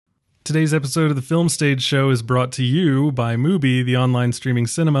Today's episode of the Film Stage Show is brought to you by Mubi, the online streaming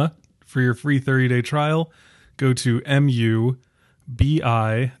cinema. For your free 30-day trial, go to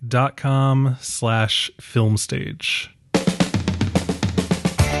mubi.com/filmstage.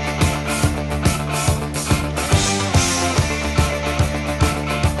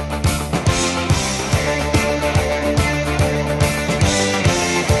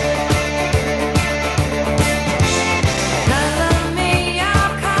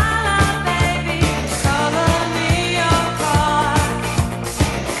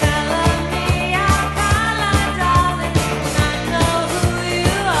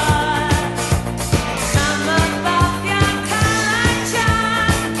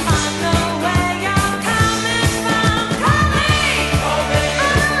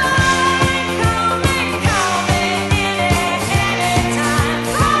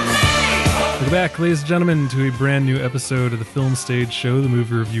 Back, ladies and gentlemen, to a brand new episode of the Film Stage Show, the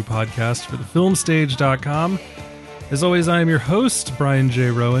movie review podcast for thefilmstage.com. As always, I am your host, Brian J.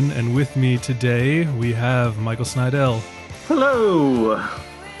 Rowan, and with me today we have Michael Snydell. Hello!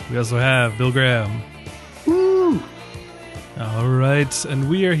 We also have Bill Graham. Woo! All right, and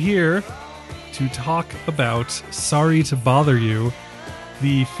we are here to talk about Sorry to Bother You,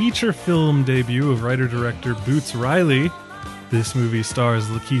 the feature film debut of writer-director Boots Riley. This movie stars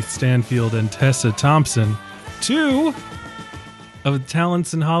Lakeith Stanfield and Tessa Thompson, two of the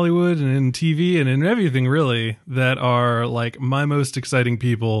talents in Hollywood and in TV and in everything, really, that are like my most exciting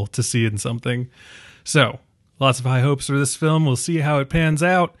people to see in something. So, lots of high hopes for this film. We'll see how it pans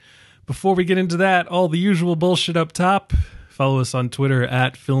out. Before we get into that, all the usual bullshit up top. Follow us on Twitter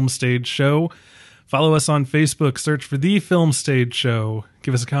at Film Stage Show. Follow us on Facebook. Search for The Film Stage Show.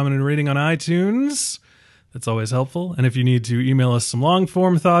 Give us a comment and rating on iTunes. That's always helpful. And if you need to email us some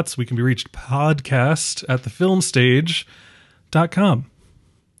long-form thoughts, we can be reached podcast@thefilmstage.com.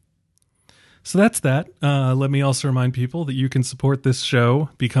 So that's that. Let me also remind people that you can support this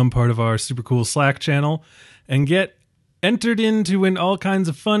show, become part of our super cool Slack channel, and get entered into win all kinds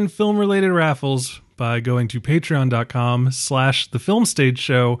of fun film-related raffles by going to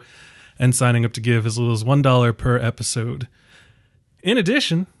patreon.com/thefilmstageshow and signing up to give as little as $1 per episode. In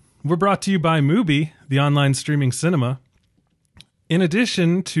addition, we're brought to you by Mubi, the online streaming cinema. In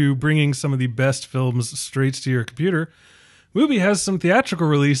addition to bringing some of the best films straight to your computer, Mubi has some theatrical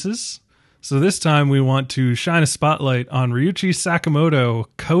releases. So this time we want to shine a spotlight on Ryuichi Sakamoto,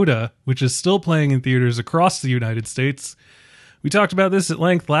 Coda, which is still playing in theaters across the United States. We talked about this at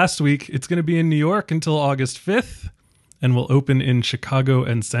length last week. It's going to be in New York until August 5th, and will open in Chicago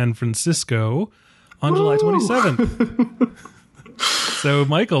and San Francisco on July 27th. So,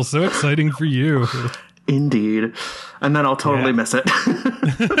 Michael, so exciting for you. Indeed. And then I'll totally miss it.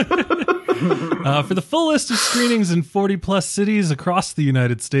 For the full list of screenings in 40-plus cities across the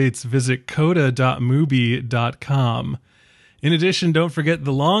United States, visit coda.mubi.com. In addition, don't forget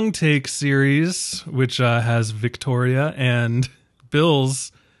the Long Take series, which has Victoria and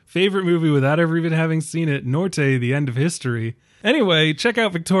Bill's favorite movie without ever even having seen it, Norte, The End of History. Anyway, check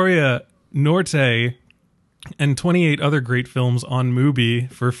out Victoria, Norte, and 28 other great films on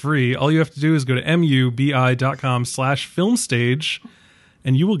Mubi for free. All you have to do is go to mubi.com/filmstage,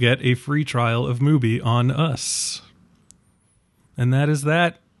 and you will get a free trial of Mubi on us. And that is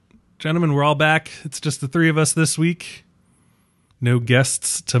that. Gentlemen, we're all back. It's just the three of us this week. No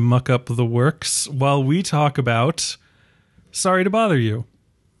guests to muck up the works while we talk about Sorry to Bother You.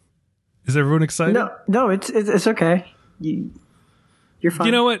 Is everyone excited? No, it's okay. You're fine.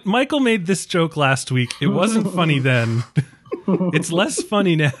 You know what? Michael made this joke last week. It wasn't funny then. It's less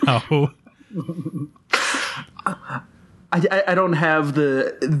funny now. I don't have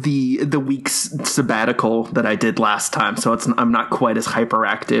the week's sabbatical that I did last time, so I'm not quite as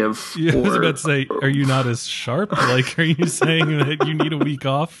hyperactive. Yeah, I was about to say, are you not as sharp? Like, are you saying that you need a week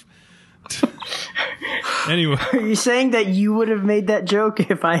off? Anyway. Are you saying that you would have made that joke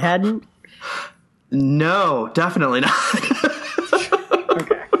if I hadn't? No, definitely not.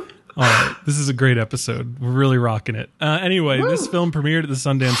 All right, this is a great episode. We're really rocking it. Anyway, This film premiered at the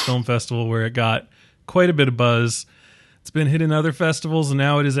Sundance Film Festival, where it got quite a bit of buzz. It's been hit in other festivals, and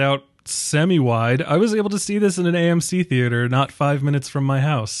now it is out semi-wide. I was able to see this in an AMC theater not 5 minutes from my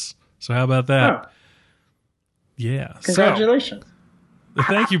house. So how about that? Oh. Yeah. Congratulations.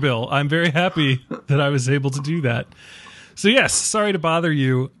 Thank you, Bill. I'm very happy that I was able to do that. So yes, Sorry to Bother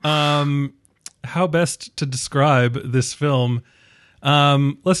You. How best to describe this film?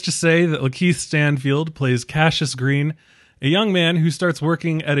 Let's just say that Lakeith Stanfield plays Cassius Green, a young man who starts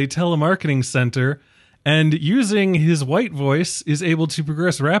working at a telemarketing center and using his white voice is able to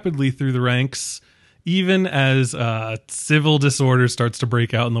progress rapidly through the ranks even as civil disorder starts to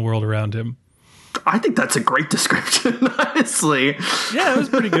break out in the world around him. I think that's a great description, honestly. Yeah, it was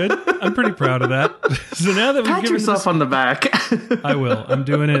pretty good. I'm pretty proud of that. So now that we've Pat given yourself on the back. I will. I'm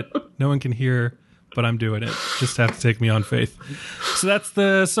doing it. No one can hear, but I'm doing it. Just have to take me on faith. So that's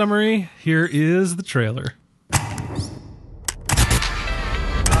the summary. Here is the trailer.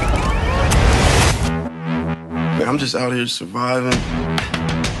 I'm just out here surviving.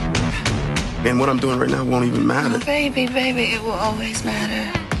 And what I'm doing right now won't even matter. Oh, baby, it will always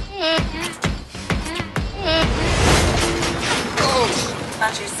matter.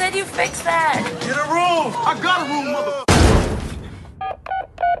 Thought you said you fixed that. Get a room! I got a room, mother...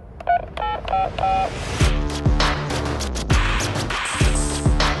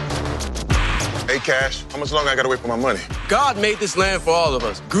 Hey, Cash, how much longer I gotta wait for my money? God made this land for all of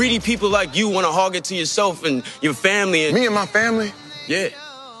us. Greedy people like you want to hog it to yourself and your family. And Me and my family? yeah.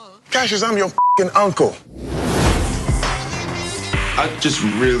 Cassius, I'm your f***ing uncle. I just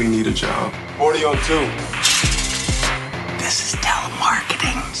really need a job. 40 on 2. This is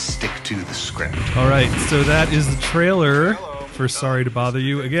telemarketing. Stick to the script. All right, so that is the trailer for Sorry to Bother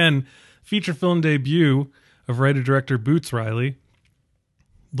You. Again, feature film debut of writer-director Boots Riley.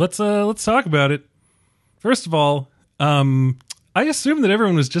 Let's talk about it. First of all, I assume that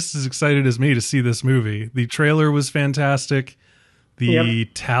everyone was just as excited as me to see this movie. The trailer was fantastic. The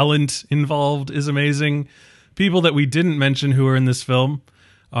talent involved is amazing. People that we didn't mention who are in this film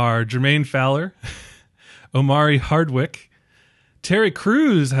are Jermaine Fowler, Omari Hardwick, Terry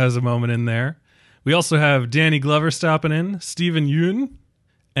Crews has a moment in there. We also have Danny Glover stopping in, Stephen Yeun,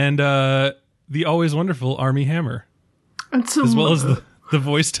 and the always wonderful Armie Hammer, And some, as well as the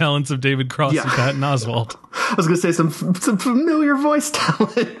voice talents of David Cross and Patton Oswalt. I was going to say some familiar voice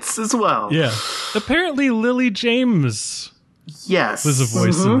talents as well. Yeah. Apparently Lily James Yes. was a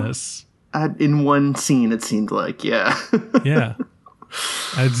voice in this. In one scene, it seemed like, yeah. Yeah.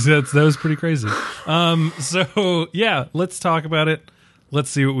 That was pretty crazy. So, yeah, let's talk about it. Let's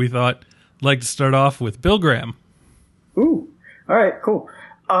see what we thought. I'd like to start off with Bill Graham. Ooh. All right, cool.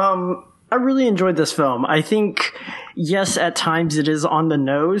 I really enjoyed this film. I think, yes, at times it is on the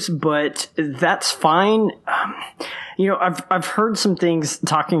nose, but that's fine. I've heard some things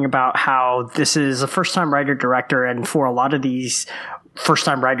talking about how this is a first-time writer-director, and for a lot of these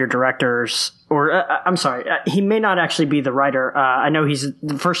first-time writer-directors, or I'm sorry, he may not actually be the writer. I know he's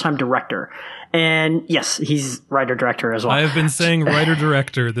the first-time director. And yes, he's writer-director as well. I have been saying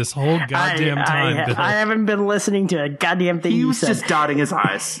writer-director this whole goddamn time, Bill. I haven't been listening to a goddamn thing He you was said. just dotting his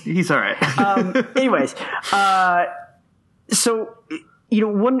eyes. He's all right. Anyways, so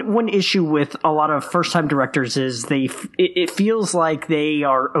one issue with a lot of first-time directors is it feels like they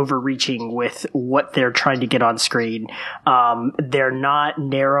are overreaching with what they're trying to get on screen. They're not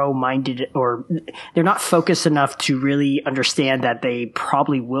narrow-minded, or they're not focused enough to really understand that they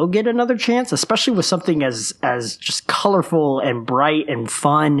probably will get another chance, especially with something as just colorful and bright and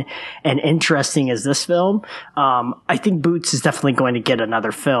fun and interesting as this film. I think Boots is definitely going to get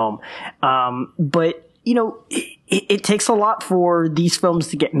another film, but it takes a lot for these films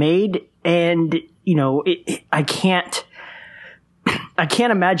to get made, and I can't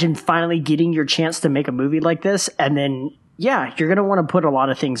imagine finally getting your chance to make a movie like this, and then you're going to want to put a lot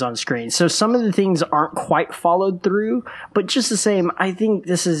of things on screen. So some of the things aren't quite followed through, but just the same, I think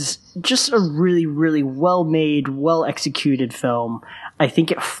this is just a really, really well made, well executed film. I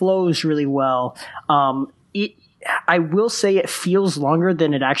think it flows really well. I will say it feels longer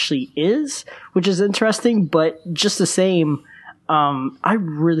than it actually is, which is interesting, but just the same, I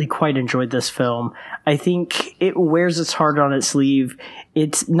really quite enjoyed this film. I think it wears its heart on its sleeve.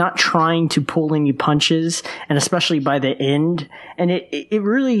 It's not trying to pull any punches, and especially by the end. And it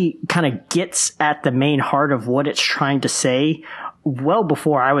really kind of gets at the main heart of what it's trying to say well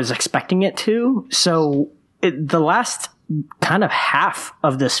before I was expecting it to. So the last kind of half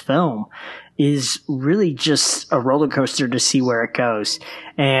of this film is really just a roller coaster to see where it goes.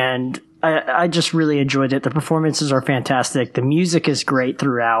 And I just really enjoyed it. The performances are fantastic. The music is great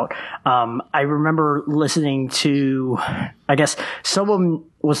throughout. I remember listening to, I guess someone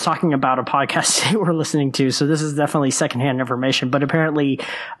was talking about a podcast they were listening to. So this is definitely secondhand information, but apparently,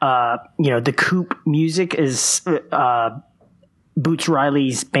 the Coop music is, Boots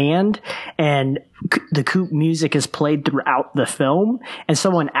Riley's band, and the Coop music is played throughout the film. And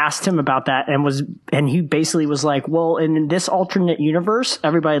someone asked him about that, and he basically was like, well, in this alternate universe,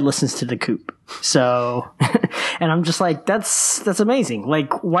 everybody listens to the Coop. So, and I'm just like, that's amazing.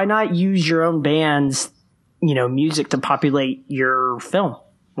 Like, why not use your own band's, music to populate your film?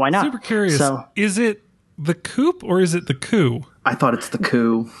 Why not? Super curious. So, is it the Coop or is it the Coup? I thought it's the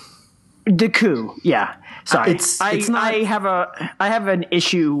coup. The coup, yeah. Sorry, It's not. I have an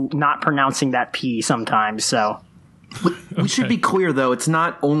issue not pronouncing that P sometimes. So We should be clear, though. It's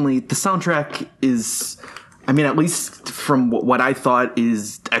not only the soundtrack is. I mean, at least from what I thought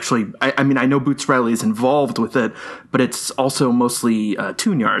is actually. I mean, I know Boots Riley is involved with it, but it's also mostly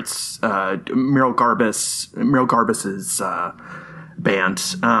Tune Yards, Meryl Garbus's band.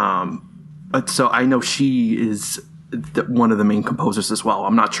 So I know she is one of the main composers as well.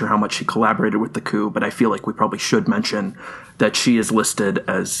 I'm not sure how much she collaborated with the coup, but I feel like we probably should mention that she is listed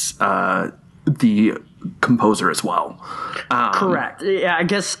as the composer as well. correct. Yeah, I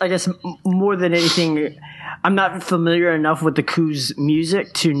guess more than anything, I'm not familiar enough with the coup's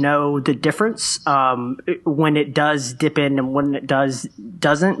music to know the difference when it does dip in and when it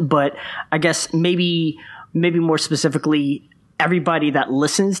doesn't. But I guess maybe more specifically, everybody that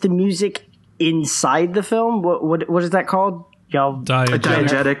listens to music inside the film, what is that called? Y'all,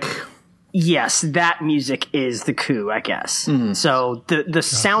 Diegetic. Yes, that music is the coup, I guess. So the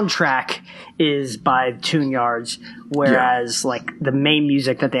soundtrack is by Tune Yards, whereas like the main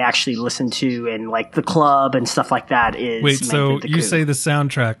music that they actually listen to in like the club and stuff like that is. Wait, so you say the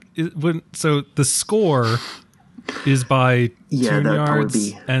soundtrack? So the score is by Tune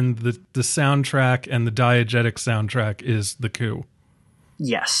Yards, and the soundtrack and the diegetic soundtrack is the coup.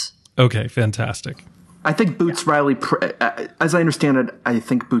 Yes. Okay, fantastic. I think Boots Riley, as I understand it, I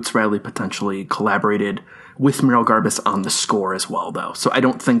think Boots Riley potentially collaborated with Meryl Garbus on the score as well, though. So I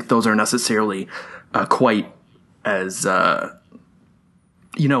don't think those are necessarily quite as, like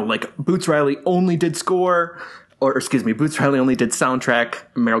Boots Riley only did score, or excuse me, Boots Riley only did soundtrack,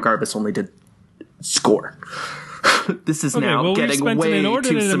 Meryl Garbus only did score. This is now getting we spent way an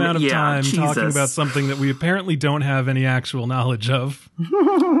inordinate too amount of time Jesus. talking about something that we apparently don't have any actual knowledge of.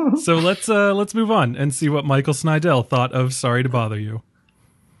 So let's move on and see what Michael Snydell thought of Sorry to Bother You.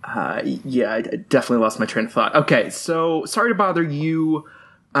 Yeah, I definitely lost my train of thought. Okay, so Sorry to Bother You.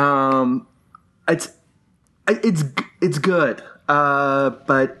 It's good,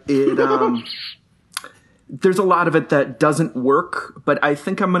 but it there's a lot of it that doesn't work. But I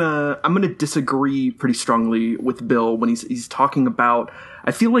think I'm gonna disagree pretty strongly with Bill when he's talking about.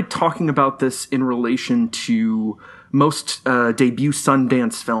 I feel like talking about this in relation to most debut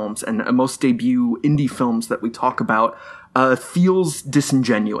Sundance films and most debut indie films that we talk about feels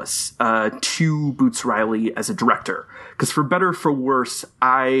disingenuous to Boots Riley as a director. Because for better or for worse,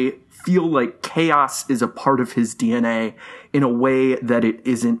 I feel like chaos is a part of his DNA in a way that it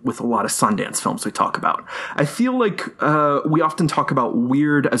isn't with a lot of Sundance films we talk about. I feel like we often talk about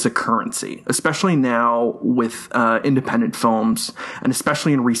weird as a currency, especially now with independent films, and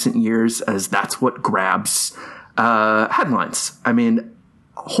especially in recent years, as that's what grabs headlines. I mean,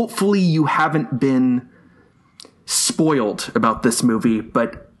 hopefully you haven't been spoiled about this movie,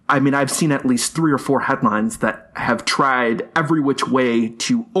 but I mean, I've seen at least 3 or 4 headlines that have tried every which way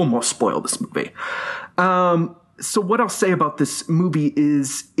to almost spoil this movie. So what I'll say about this movie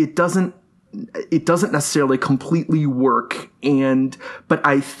is it doesn't necessarily completely work, but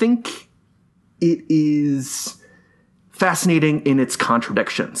I think it is fascinating in its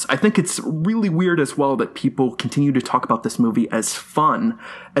contradictions. I think it's really weird as well that people continue to talk about this movie as fun,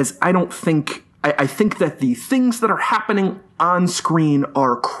 as I think that the things that are happening on screen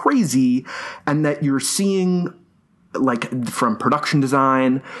are crazy, and that you're seeing, like, from production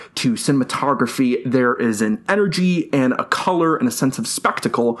design to cinematography, there is an energy and a color and a sense of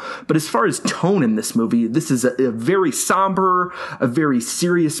spectacle. But as far as tone in this movie, this is a very somber, a very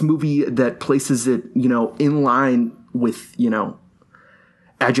serious movie that places it, in line with,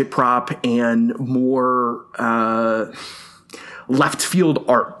 agitprop and more left field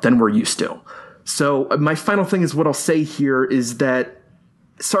art than we're used to. So my final thing is what I'll say here is that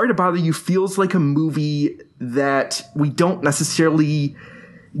Sorry to Bother You feels like a movie that we don't necessarily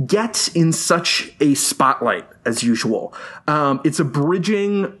get in such a spotlight as usual. It's a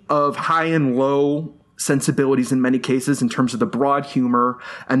bridging of high and low sensibilities in many cases in terms of the broad humor,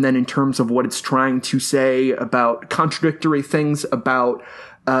 and then in terms of what it's trying to say about contradictory things about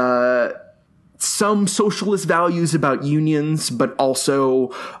some socialist values about unions, but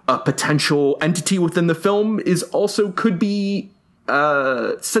also a potential entity within the film could be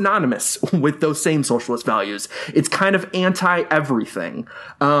synonymous with those same socialist values. It's kind of anti-everything.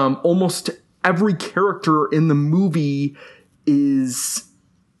 Almost every character in the movie is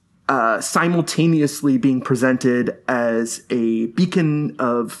simultaneously being presented as a beacon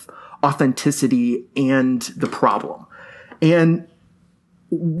of authenticity and the problem. And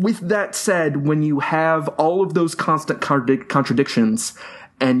with that said, when you have all of those constant contradictions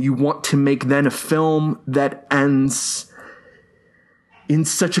and you want to make then a film that ends in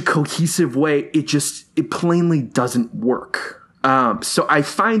such a cohesive way, it plainly doesn't work. So I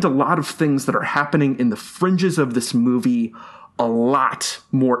find a lot of things that are happening in the fringes of this movie a lot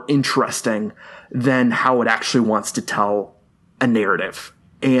more interesting than how it actually wants to tell a narrative.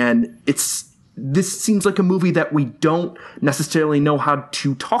 And this seems like a movie that we don't necessarily know how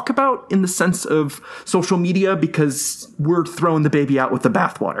to talk about in the sense of social media, because we're throwing the baby out with the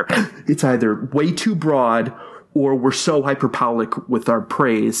bathwater. It's either way too broad or we're so hyperbolic with our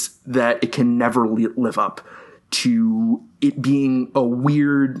praise that it can never live up to it being a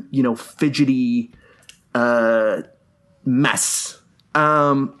weird, fidgety mess.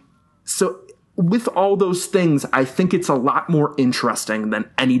 So with all those things, I think it's a lot more interesting than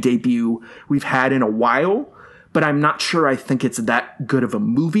any debut we've had in a while, but I'm not sure I think it's that good of a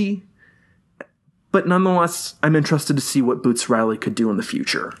movie. But nonetheless, I'm interested to see what Boots Riley could do in the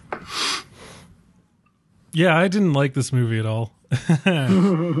future. Yeah, I didn't like this movie at all.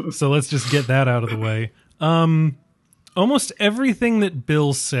 So let's just get that out of the way. Almost everything that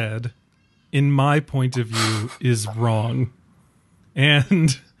Bill said, in my point of view, is wrong.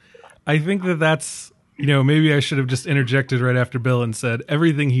 And I think that's, maybe I should have just interjected right after Bill and said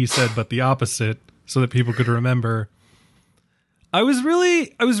everything he said but the opposite so that people could remember. I was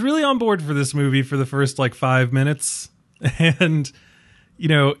really on board for this movie for the first 5 minutes. And,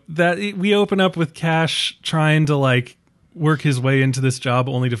 that we open up with Cash trying to work his way into this job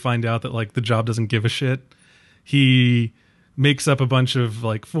only to find out that the job doesn't give a shit. He makes up a bunch of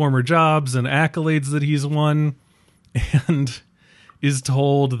former jobs and accolades that he's won and is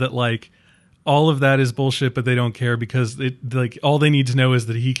told that all of that is bullshit, but they don't care because all they need to know is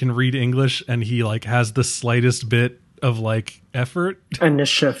that he can read English and he has the slightest bit of effort.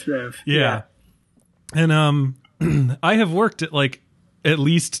 Initiative. Yeah. And I have worked at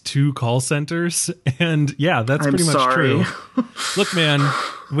least 2 call centers, and yeah, that's pretty much true. Look, man,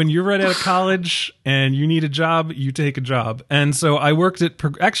 when you're right out of college and you need a job, you take a job. And so I worked at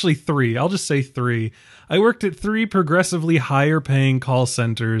actually 3. I'll just say 3. I worked at 3 progressively higher paying call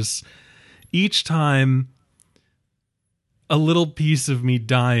centers, each time a little piece of me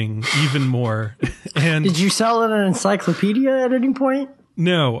dying even more. And did you sell an encyclopedia at any point?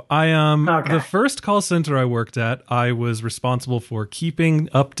 No, Okay. The first call center I worked at, I was responsible for keeping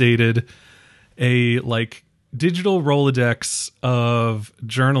updated a digital Rolodex of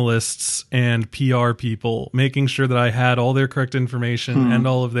journalists and PR people, making sure that I had all their correct information and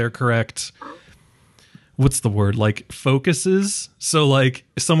all of their correct, what's the word? focuses. So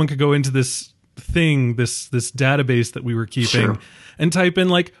someone could go into this thing, this database that we were keeping and type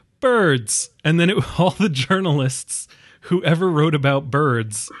in birds. And then all the journalists whoever wrote about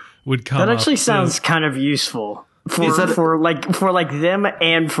birds would come. That actually up sounds kind of useful for them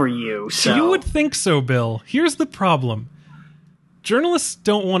and for you. So you would think so, Bill. Here's the problem. Journalists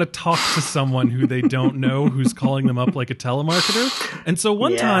don't want to talk to someone who they don't know who's calling them up like a telemarketer. And so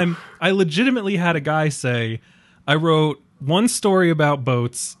one time I legitimately had a guy say, I wrote one story about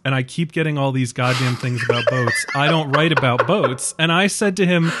boats and I keep getting all these goddamn things about boats. I don't write about boats. And I said to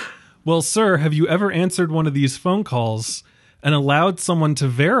him, well, sir, have you ever answered one of these phone calls and allowed someone to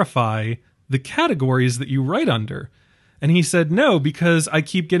verify the categories that you write under? And he said, no, because I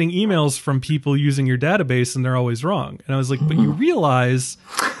keep getting emails from people using your database and they're always wrong. And I was like, but you realize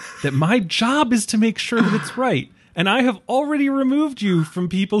that my job is to make sure that it's right. And I have already removed you from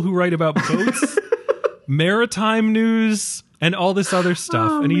people who write about boats, maritime news, and all this other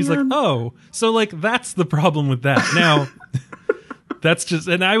stuff. And he's like, oh, so that's the problem with that. Now... That's just,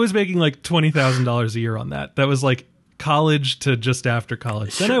 and I was making $20,000 a year on that. That was college to just after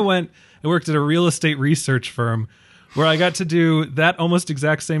college. Then I went and worked at a real estate research firm where I got to do that almost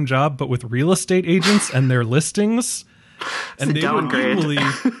exact same job, but with real estate agents and their listings. And they were equally,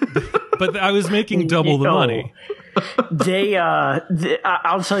 but I was making double the money. I'll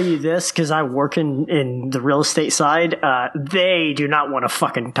tell you this, because I work in the real estate side. They do not want to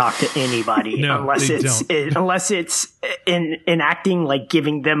fucking talk to anybody unless it's enacting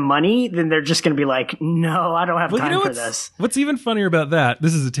giving them money. Then they're just going to be like, no, I don't have time for this. What's even funnier about that?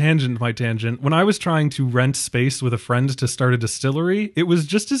 This is a tangent, my tangent. When I was trying to rent space with a friend to start a distillery, it was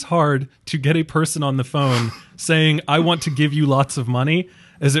just as hard to get a person on the phone saying, I want to give you lots of money,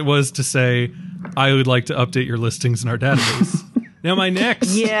 as it was to say, I would like to update your listings in our database. Now, my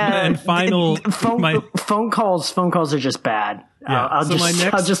next and final... Phone calls are just bad. Yeah, I'll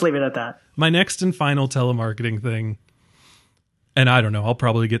just leave it at that. My next and final telemarketing thing, and I don't know, I'll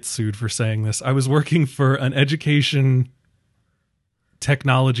probably get sued for saying this. I was working for an education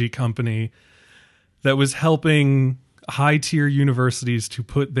technology company that was helping high-tier universities to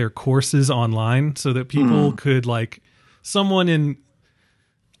put their courses online so that people could, someone in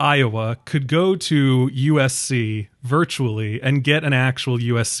Iowa could go to USC virtually and get an actual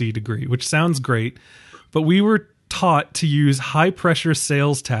USC degree, which sounds great, but we were taught to use high-pressure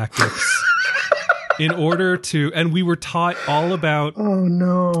sales tactics in order to, and we were taught all about, Oh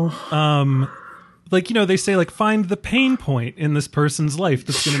no. like, you know, they say, like, find the pain point in this person's life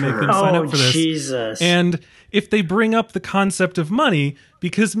that's going to make them sign up for this. Jesus. And if they bring up the concept of money,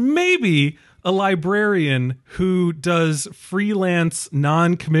 because maybe a librarian who does freelance,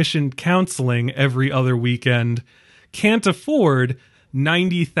 non-commissioned counseling every other weekend can't afford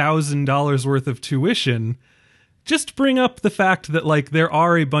 $90,000 worth of tuition, just bring up the fact that, like, there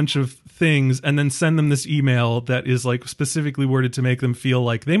are a bunch of things and then send them this email that is, like, specifically worded to make them feel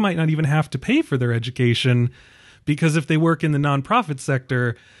like they might not even have to pay for their education, because if they work in the nonprofit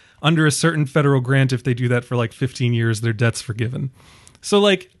sector under a certain federal grant, if they do that for like 15 years, their debt's forgiven. So,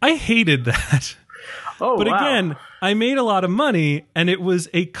 like, I hated that. Oh, but wow. again, I made a lot of money, and it was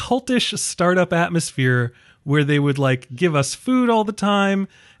a cultish startup atmosphere where they would, like, give us food all the time,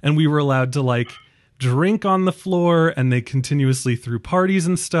 and we were allowed to, like, drink on the floor, and they continuously threw parties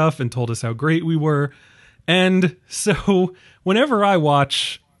and stuff and told us how great we were. And so whenever I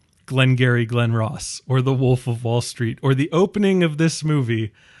watch Glengarry Glen Ross or The Wolf of Wall Street or the opening of this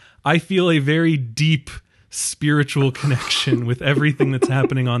movie, I feel a very deep spiritual connection with everything that's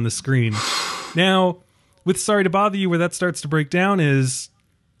happening on the screen. Now, with Sorry to Bother You, where that starts to break down is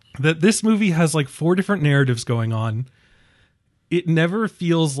that this movie has like 4 different narratives going on. It never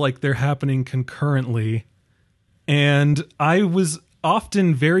feels like they're happening concurrently. And I was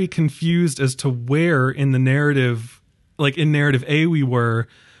often very confused as to where in the narrative, like in narrative A we were,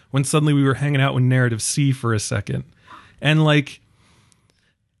 when suddenly we were hanging out with narrative C for a second. And like,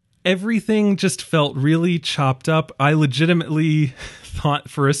 everything just felt really chopped up. I legitimately thought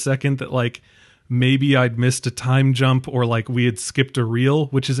for a second that like maybe I'd missed a time jump or like we had skipped a reel,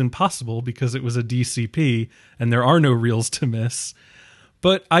 which is impossible because it was a DCP and there are no reels to miss.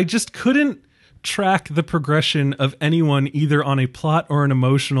 But I just couldn't track the progression of anyone either on a plot or an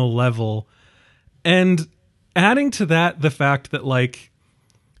emotional level. And adding to that the fact that like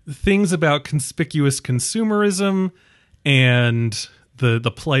things about conspicuous consumerism and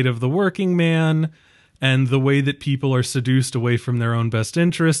the plight of the working man and the way that people are seduced away from their own best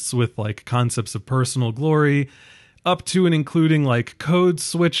interests with like concepts of personal glory, up to and including like code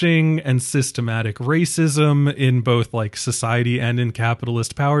switching and systematic racism in both like society and in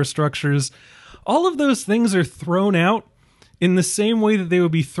capitalist power structures. All of those things are thrown out in the same way that they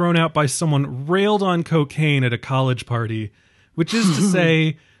would be thrown out by someone railed on cocaine at a college party, which is to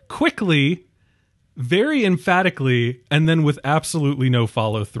say, quickly, very emphatically, and then with absolutely no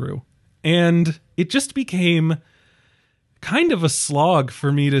follow through. And it just became kind of a slog for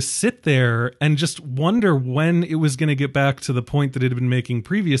me to sit there and just wonder when it was going to get back to the point that it had been making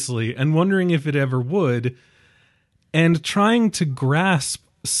previously, and wondering if it ever would, and trying to grasp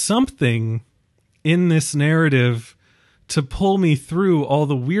something in this narrative to pull me through all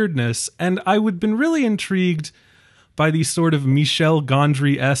the weirdness. And I would been really intrigued by the sort of Michel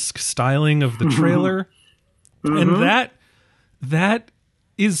Gondry-esque styling of the trailer. And that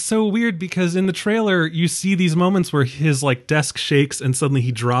is so weird because in the trailer you see these moments where his like desk shakes and suddenly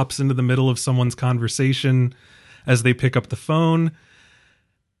he drops into the middle of someone's conversation as they pick up the phone.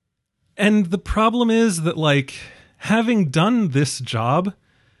 And the problem is that like having done this job,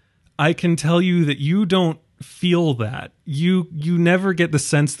 I can tell you that you don't feel that. You never get the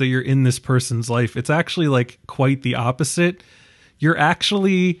sense that you're in this person's life. It's actually like quite the opposite. You're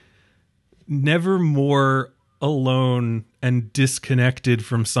actually never more alone and disconnected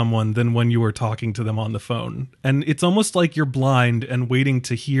from someone than when you were talking to them on the phone. And it's almost like you're blind and waiting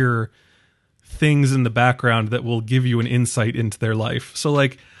to hear things in the background that will give you an insight into their life. So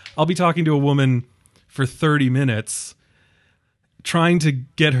like I'll be talking to a woman for 30 minutes trying to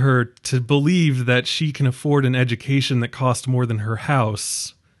get her to believe that she can afford an education that costs more than her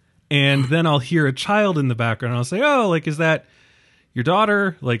house. And then I'll hear a child in the background and I'll say, oh, like, is that your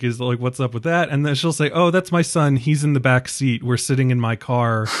daughter? Like, is like, what's up with that? And then she'll say, oh, that's my son. He's in the back seat. We're sitting in my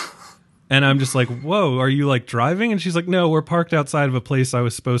car. And I'm just like, whoa, are you like driving? And she's like, no, we're parked outside of a place I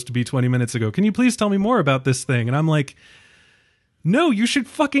was supposed to be 20 minutes ago. Can you please tell me more about this thing? And I'm like, no, you should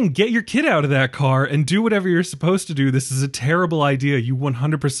fucking get your kid out of that car and do whatever you're supposed to do. This is a terrible idea. You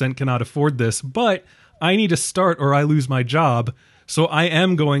 100% cannot afford this, but I need to start or I lose my job. So I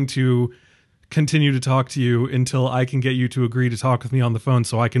am going to continue to talk to you until I can get you to agree to talk with me on the phone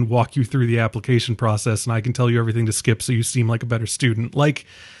so I can walk you through the application process and I can tell you everything to skip so you seem like a better student. Like,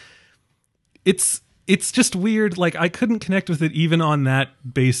 it's just weird. Like, I couldn't connect with it even on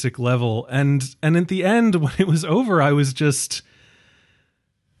that basic level. And at the end, when it was over, I was just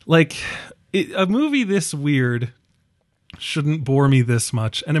like a movie this weird shouldn't bore me this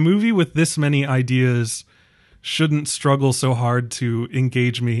much, and a movie with this many ideas shouldn't struggle so hard to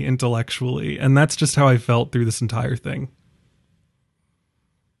engage me intellectually. And that's just how I felt through this entire thing.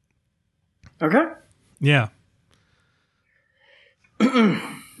 Okay. Yeah.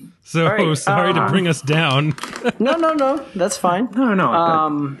 So right, sorry to bring us down. No, that's fine.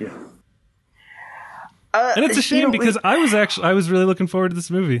 No. Yeah. And it's a shame because I was really looking forward to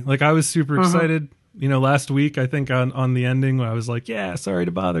this movie. Like, I was super excited, last week, I think on the ending, where I was like, yeah, sorry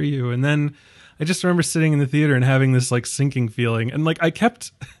to bother you. And then I just remember sitting in the theater and having this like sinking feeling. And like, I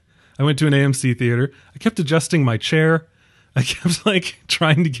went to an AMC theater. I kept adjusting my chair. I kept like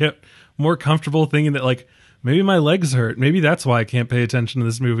trying to get more comfortable, thinking that like, maybe my legs hurt. Maybe that's why I can't pay attention to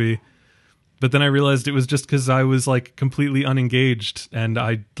this movie. But then I realized it was just because I was like completely unengaged, and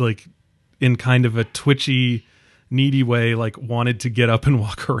I like, in kind of a twitchy, needy way, like wanted to get up and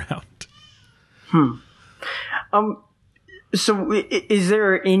walk around. So is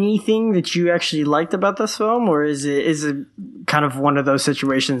there anything that you actually liked about this film, or is it kind of one of those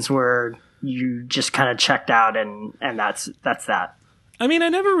situations where you just kind of checked out and that's that? I mean, I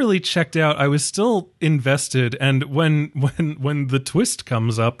never really checked out. I was still invested, and when the twist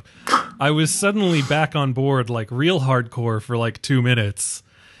comes up, I was suddenly back on board, like real hardcore for like 2 minutes.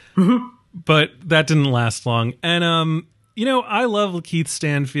 But that didn't last long. And I love Keith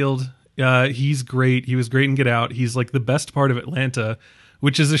Stanfield. He's great. He was great in Get Out. He's like the best part of Atlanta,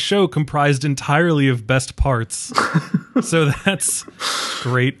 which is a show comprised entirely of best parts. So that's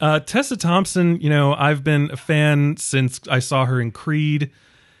great. Tessa Thompson, I've been a fan since I saw her in Creed.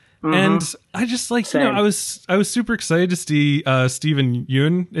 And I just like, I was super excited to see Steven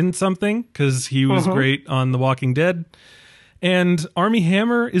Yeun in something, because he was great on The Walking Dead. And Armie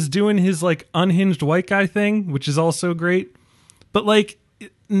Hammer is doing his like unhinged white guy thing, which is also great. But like,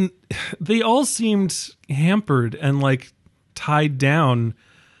 they all seemed hampered and like tied down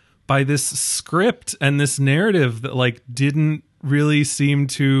by this script and this narrative that like didn't really seem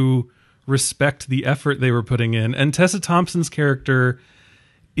to respect the effort they were putting in. And Tessa Thompson's character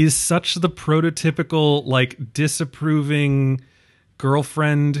is such the prototypical like disapproving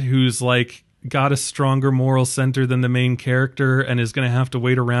girlfriend who's like got a stronger moral center than the main character and is going to have to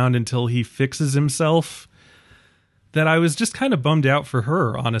wait around until he fixes himself, that I was just kind of bummed out for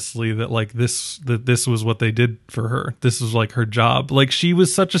her, honestly, that like this was what they did for her. This was like her job. Like, she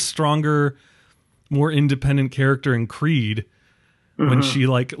was such a stronger, more independent character in Creed when she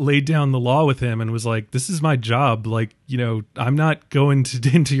like laid down the law with him and was like, this is my job. Like, I'm not going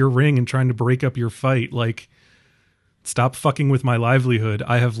into your ring and trying to break up your fight. Like, stop fucking with my livelihood.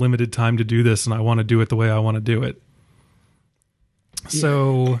 I have limited time to do this, and I want to do it the way I want to do it. Yeah.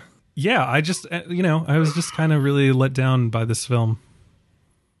 So yeah, I just, I was just kind of really let down by this film.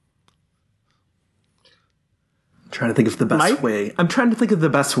 I'm trying to think of the best way. I'm trying to think of the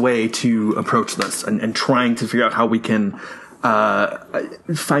best way to approach this, and trying to figure out how we can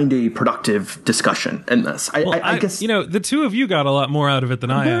find a productive discussion in this. I guess, the two of you got a lot more out of it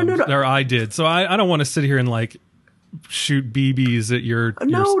than I am, or I did. So I don't want to sit here and like shoot BBs at your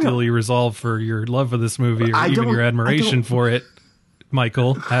steely resolve for your love for this movie, or even your admiration for it.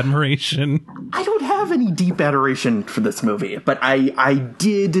 Michael, admiration. I don't have any deep adoration for this movie, but I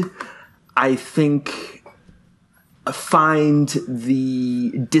did, I think, find the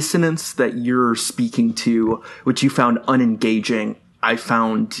dissonance that you're speaking to, which you found unengaging, I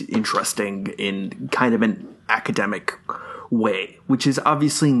found interesting in kind of an academic way, which is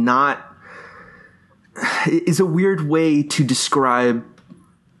obviously is a weird way to describe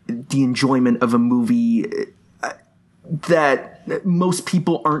the enjoyment of a movie that most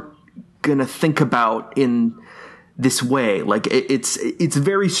people aren't gonna think about in this way. Like, it's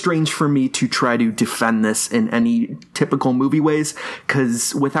very strange for me to try to defend this in any typical movie ways,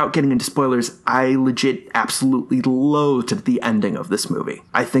 because without getting into spoilers, I legit absolutely loathed the ending of this movie.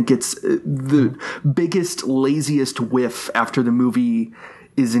 I think it's the biggest, laziest whiff after the movie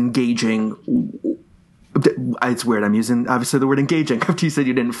is engaging. It's weird. I'm using, obviously, the word engaging after you said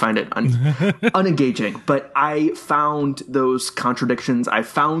you didn't find it unengaging. But I found those contradictions. I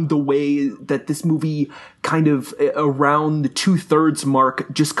found the way that this movie kind of around the 2/3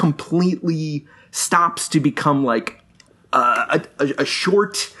 mark just completely stops to become like a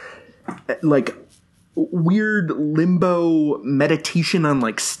short, like, weird limbo meditation on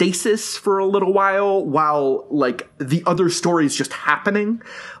like stasis for a little while like the other story is just happening.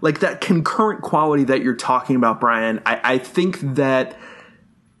 Like, that concurrent quality that you're talking about, Brian, I think that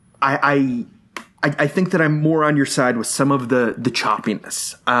I think that I'm more on your side with some of the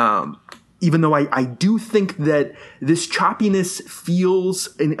choppiness. even though I do think that this choppiness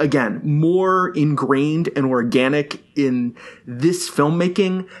feels, and again, more ingrained and organic in this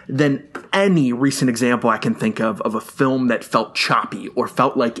filmmaking than any recent example I can think of a film that felt choppy or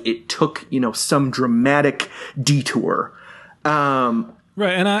felt like it took, some dramatic detour.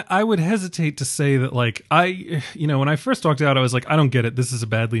 Right, and I would hesitate to say that, like, when I first walked out, I was like, I don't get it. This is a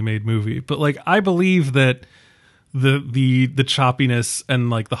badly made movie. But, like, I believe that the choppiness and,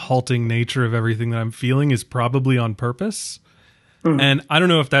 like, the halting nature of everything that I'm feeling is probably on purpose. And I don't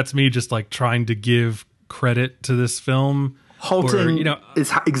know if that's me just, like, trying to give credit to this film. Halting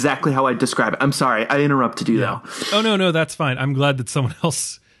is exactly how I describe it. I'm sorry, I interrupted you, though. Oh, no, that's fine. I'm glad that someone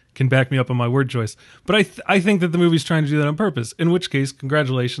else can back me up on my word choice. But I think that the movie's trying to do that on purpose, in which case,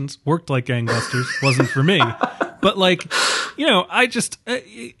 congratulations, worked like gangbusters, wasn't for me. But, like, I just,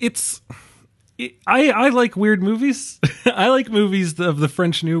 I like weird movies. I like movies of the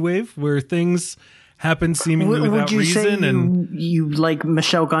French New Wave where things happen seemingly without reason. Say you like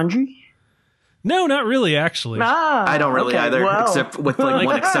Michel Gondry? No, not really, actually. I don't really either, except with like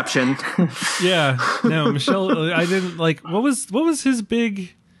one exception. Yeah, no, Michel, I didn't like, what was his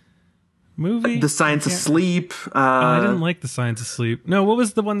big movie? The Science of Sleep. I didn't like The Science of Sleep. No, what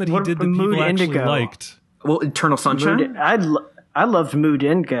was the one that he did that Mood people actually Indigo. liked? Well, Eternal Sunshine. I loved Mood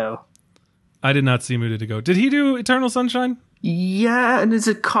Indigo. I did not see Mood Indigo. Did he do Eternal Sunshine? Yeah, and is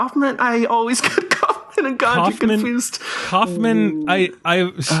it Kaufman? I always get Kaufman and Gondry confused. Kaufman, I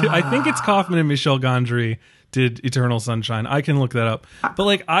think it's Kaufman and Michel Gondry did Eternal Sunshine. I can look that up. But,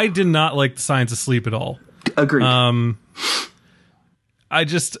 like, I did not like The Science of Sleep at all. Agreed.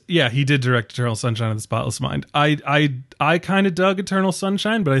 He did direct Eternal Sunshine of the Spotless Mind. I kind of dug Eternal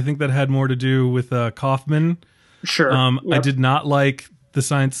Sunshine, but I think that had more to do with Kaufman. Sure. Yep. I did not like The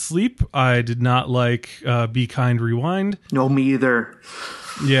Science of Sleep. I did not like Be Kind, Rewind. No, me either.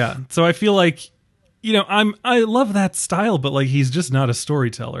 Yeah. So I feel like, I love that style, but, like, he's just not a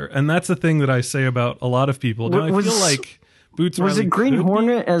storyteller. And that's the thing that I say about a lot of people. Now, I feel like Boots Was Riley it Green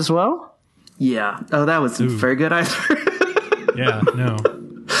Hornet as well? Yeah. Oh, that wasn't very good either. Yeah, no.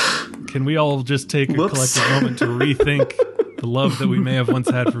 Can we all just take a collective moment to rethink the love that we may have once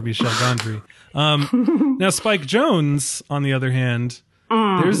had for Michel Gondry? Now, Spike Jonze, on the other hand,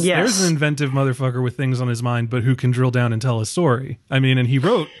 there's an inventive motherfucker with things on his mind, but who can drill down and tell a story. I mean, and he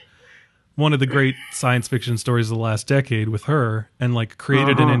wrote one of the great science fiction stories of the last decade with her, and, like,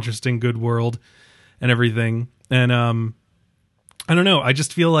 created an interesting, good world and everything. And I don't know. I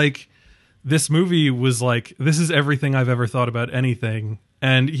just feel like this movie was like, this is everything I've ever thought about anything.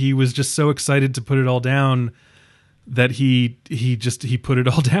 And he was just so excited to put it all down that he put it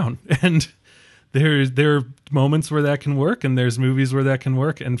all down. And there are moments where that can work, and there's movies where that can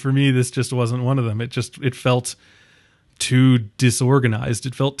work. And for me, this just wasn't one of them. It felt too disorganized.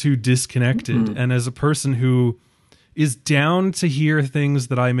 It felt too disconnected. Mm-hmm. And as a person who is down to hear things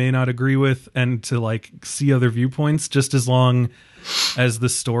that I may not agree with and to, like, see other viewpoints, just as long as the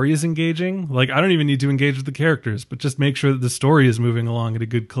story is engaging. Like, I don't even need to engage with the characters, but just make sure that the story is moving along at a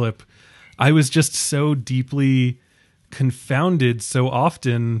good clip. I was just so deeply confounded so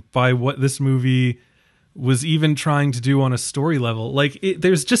often by what this movie was even trying to do on a story level. Like,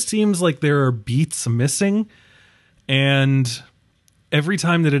 there's just seems like there are beats missing, and every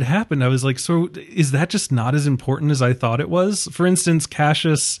time that it happened, I was like, so is that just not as important as I thought it was? For instance,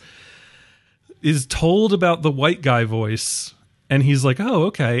 Cassius is told about the white guy voice, and he's like, oh,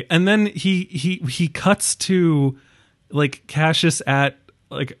 okay. And then he cuts to, like, Cassius at,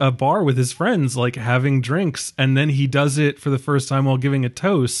 like, a bar with his friends, like, having drinks, and then he does it for the first time while giving a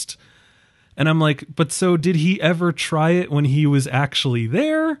toast. And I'm like, but so did he ever try it when he was actually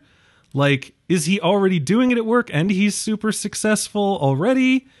there? Like, is he already doing it at work and he's super successful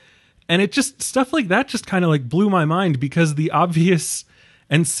already? And it just, stuff like that just kind of, like, blew my mind, because the obvious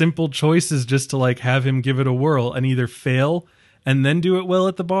and simple choice is just to, like, have him give it a whirl and either fail and then do it well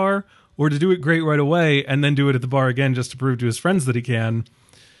at the bar, or to do it great right away and then do it at the bar again just to prove to his friends that he can.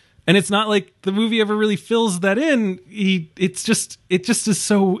 And it's not like the movie ever really fills that in. It just is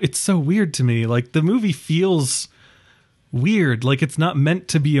so, it's so weird to me. Like, the movie feels weird. Like, it's not meant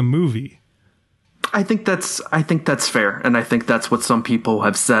to be a movie. I think that's fair. And I think that's what some people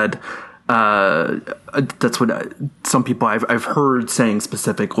have said. That's what some people I've heard saying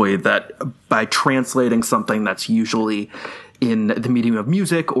specifically, that by translating something that's usually in the medium of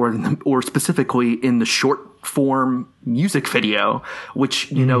music, or specifically in the short form music video, which,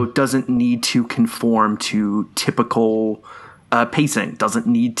 doesn't need to conform to typical pacing, doesn't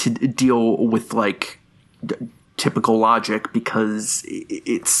need to deal with, like, typical logic, because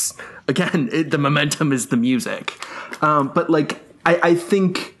it's, again, the momentum is the music. But, like, I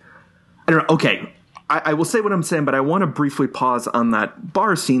think I don't know. Okay, I will say what I'm saying, but I want to briefly pause on that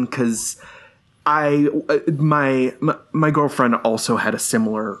bar scene because my girlfriend also had a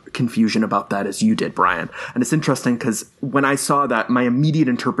similar confusion about that as you did, Brian. And it's interesting because when I saw that, my immediate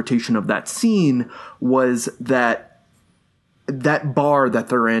interpretation of that scene was that bar that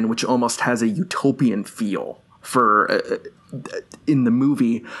they're in, which almost has a utopian feel for in the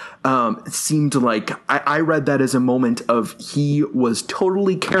movie, seemed like I read that as a moment of he was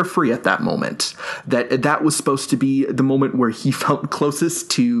totally carefree at that moment. That was supposed to be the moment where he felt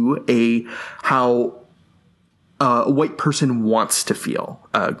closest to how a white person wants to feel,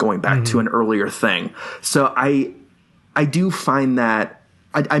 going back to an earlier thing. So I do find that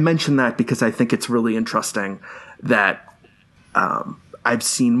I mention that because I think it's really interesting that I've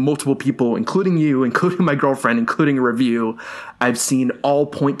seen multiple people, including you, including my girlfriend, including a review. I've seen all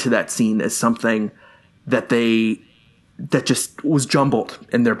point to that scene as something that just was jumbled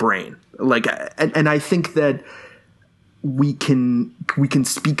in their brain. Like, and I think that we can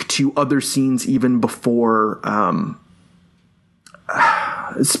speak to other scenes even before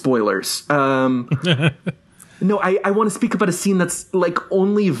spoilers. No, I want to speak about a scene that's like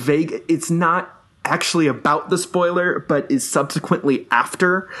only vague. It's not actually about the spoiler, but is subsequently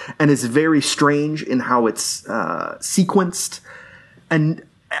after and is very strange in how it's sequenced. And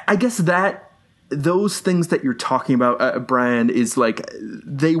I guess that those things that you're talking about, Brian, is like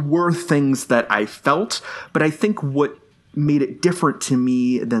they were things that I felt, but I think what made it different to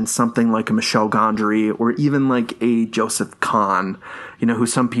me than something like a Michel Gondry or even like a Joseph Kahn, who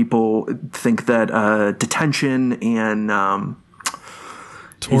some people think that Detention and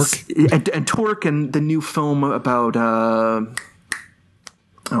Torque and Torque and the new film about about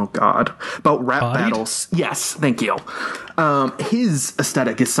rap Bodied? battles. Yes, thank you. His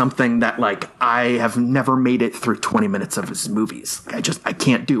aesthetic is something that like I have never made it through 20 minutes of his movies. I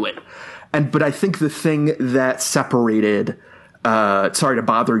can't do it. But I think the thing that separated Sorry to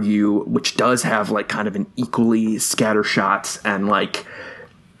Bother You, which does have like kind of an equally scattershot and like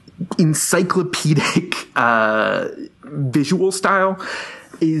encyclopedic visual style,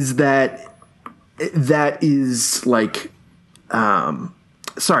 is that is like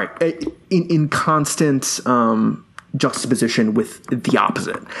in constant juxtaposition with the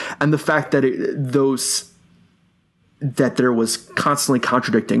opposite, and the fact that that there was constantly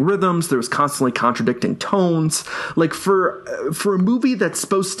contradicting rhythms, there was constantly contradicting tones. Like for a movie that's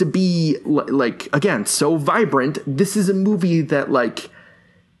supposed to be like again so vibrant, this is a movie that like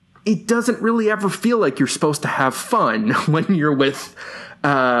it doesn't really ever feel like you're supposed to have fun when you're with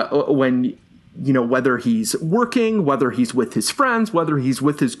whether he's working, whether he's with his friends, whether he's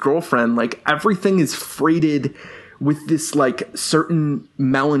with his girlfriend. Like everything is freighted with this like certain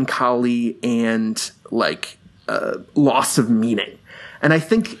melancholy and like loss of meaning. And I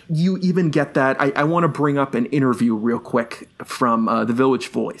think you even get that. I want to bring up an interview real quick from The Village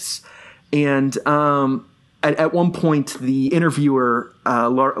Voice. And at one point, the interviewer,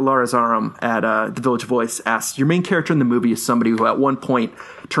 Laura Zarum at The Village Voice, asked, your main character in the movie is somebody who at one point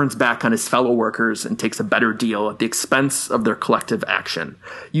turns back on his fellow workers and takes a better deal at the expense of their collective action.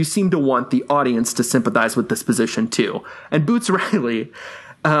 You seem to want the audience to sympathize with this position too. And Boots Riley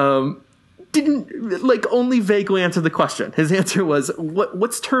didn't like only vaguely answer the question. His answer was,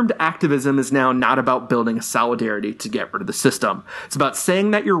 what's termed activism is now not about building a solidarity to get rid of the system. It's about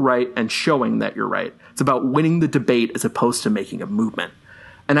saying that you're right and showing that you're right. It's about winning the debate as opposed to making a movement.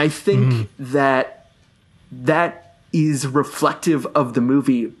 And I think that is reflective of the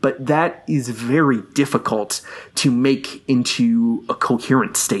movie, but that is very difficult to make into a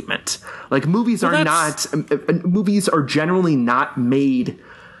coherent statement. Like movies are generally not made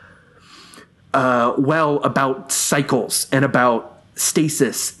about cycles and about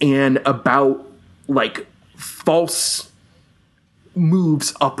stasis and about like false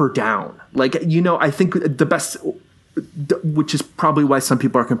moves up or down. Like, I think the best, which is probably why some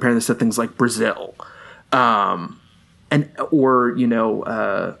people are comparing this to things like Brazil, The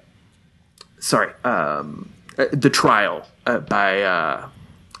Trial by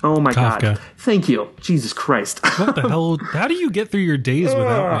oh my Kafka. God. Thank you. Jesus Christ. What the hell? How do you get through your days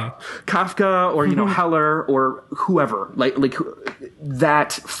without me? Kafka or, Heller or whoever. Like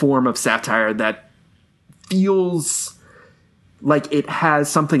that form of satire that feels like it has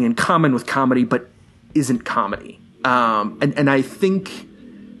something in common with comedy but isn't comedy. And I think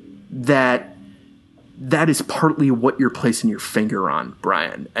that is partly what you're placing your finger on,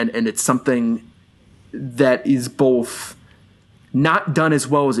 Brian. And it's something that is both not done as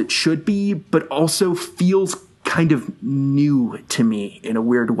well as it should be, but also feels kind of new to me in a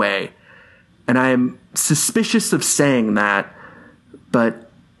weird way. And I am suspicious of saying that,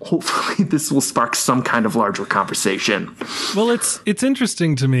 but hopefully this will spark some kind of larger conversation. Well, it's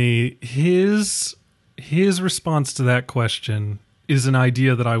interesting to me. His response to that question is an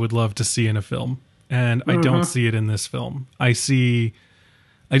idea that I would love to see in a film, and I don't see it in this film. I don't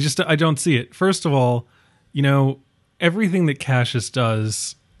see it. First of all, everything that Cassius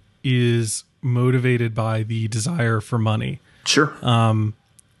does is motivated by the desire for money. Sure.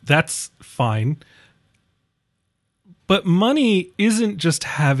 That's fine. But money isn't just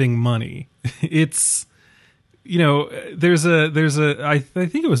having money. It's, there's a, I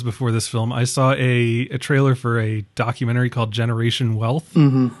think it was before this film, I saw a trailer for a documentary called Generation Wealth.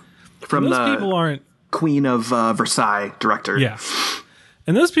 Mm-hmm. From those the people aren't Queen of Versailles director. Yeah.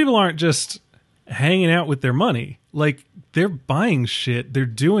 And those people aren't just hanging out with their money. Like, they're buying shit. They're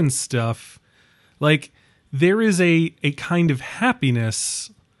doing stuff. Like, there is a kind of happiness,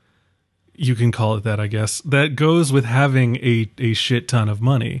 you can call it that, I guess, that goes with having a shit ton of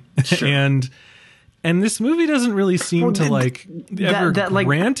money. Sure. And this movie doesn't really seem to ever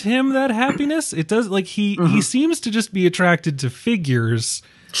grant him that happiness. It does, like, he seems to just be attracted to figures,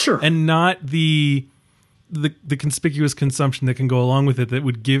 sure, and not the conspicuous consumption that can go along with it, that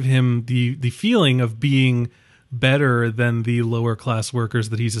would give him the feeling of being better than the lower class workers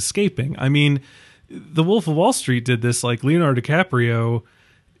that he's escaping. I mean, The Wolf of Wall Street did this. Like, Leonardo DiCaprio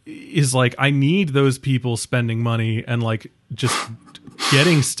is like, I need those people spending money and like just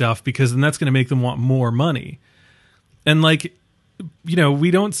getting stuff, because then that's going to make them want more money. And like,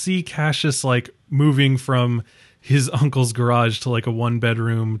 we don't see Cassius like moving from his uncle's garage to like a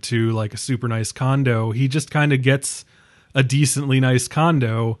 1-bedroom to like a super nice condo. He just kind of gets a decently nice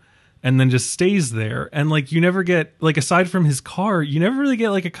condo and then just stays there. And like, you never get, like, aside from his car, you never really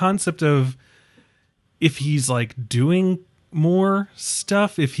get like a concept of if he's like doing more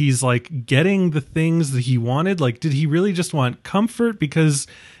stuff, if he's like getting the things that he wanted. Like, did he really just want comfort? Because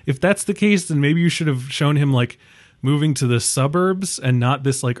if that's the case, then maybe you should have shown him like moving to the suburbs and not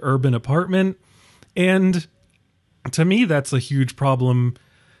this like urban apartment. And to me, that's a huge problem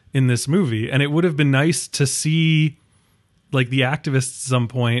in this movie. And it would have been nice to see like the activists at some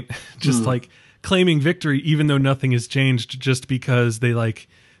point just like claiming victory, even though nothing has changed, just because they like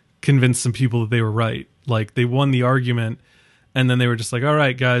convinced some people that they were right. Like, they won the argument, and then they were just like, all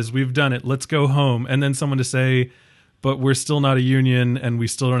right, guys, we've done it. Let's go home. And then someone to say, but we're still not a union and we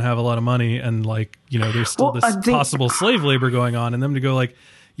still don't have a lot of money. And like, there's still possible slave labor going on. And them to go like,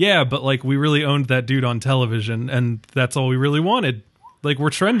 yeah, but like, we really owned that dude on television and that's all we really wanted. Like, we're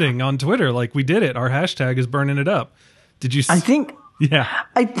trending on Twitter. Like, we did it. Our hashtag is burning it up. Did you? Yeah.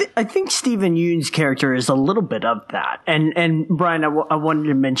 I think Stephen Yeun's character is a little bit of that. And Brian, I wanted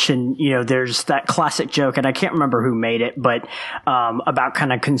to mention, there's that classic joke, and I can't remember who made it, but about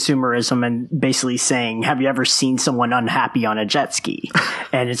kind of consumerism and basically saying, have you ever seen someone unhappy on a jet ski?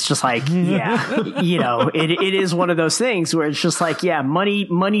 And it's just like, yeah, it is one of those things where it's just like, yeah,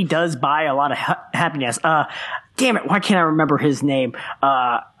 money does buy a lot of happiness. Damn it, why can't I remember his name?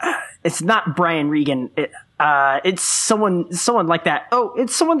 It's not Brian Regan. It's someone like that. Oh,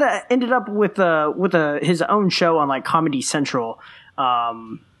 it's someone that ended up with his own show on like Comedy Central.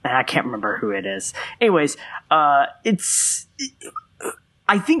 And I can't remember who it is. Anyways, I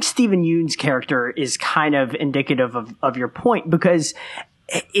think Stephen Yeun's character is kind of indicative of your point, because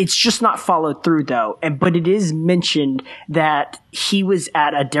it's just not followed through though. But it is mentioned that he was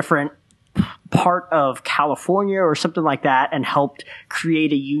at a different part of California or something like that and helped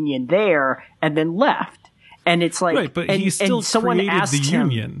create a union there and then left. And it's like, right, but he still created the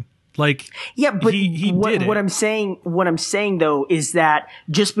union. Like, yeah, but he did it. What I'm saying though is that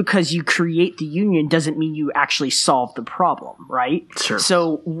just because you create the union doesn't mean you actually solve the problem, right? Sure.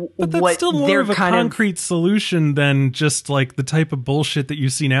 So, but that's still more of a concrete solution than just like the type of bullshit that you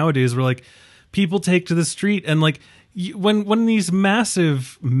see nowadays, where like people take to the street and like when these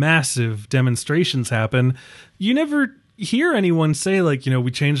massive demonstrations happen, you never hear anyone say like,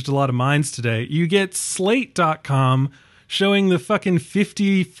 we changed a lot of minds today. You get Slate.com showing the fucking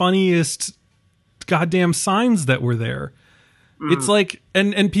 50 funniest goddamn signs that were there. It's like,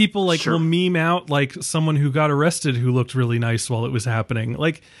 and people like will meme out like someone who got arrested who looked really nice while it was happening.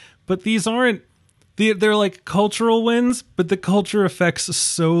 Like, but these aren't, they're like cultural wins, but the culture affects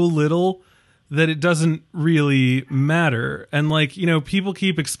so little that it doesn't really matter. And like, people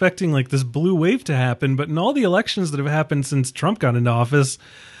keep expecting like this blue wave to happen, but in all the elections that have happened since Trump got into office,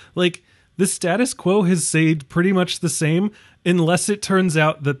 like the status quo has stayed pretty much the same, unless it turns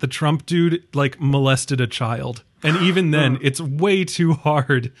out that the Trump dude like molested a child. And even then it's way too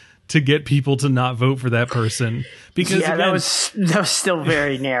hard to get people to not vote for that person, because again, that was still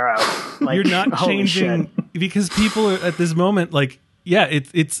very narrow. Like, you're not changing, because people are at this moment, like, yeah,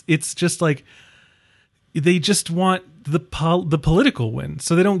 it's just like they just want the political win,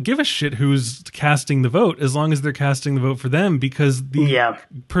 so they don't give a shit who's casting the vote as long as they're casting the vote for them, because the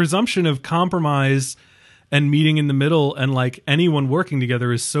presumption of compromise and meeting in the middle and like anyone working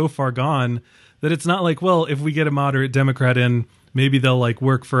together is so far gone that it's not like, well, if we get a moderate Democrat in, maybe they'll like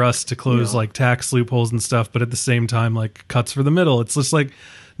work for us to close like tax loopholes and stuff, but at the same time like cuts for the middle. It's just like,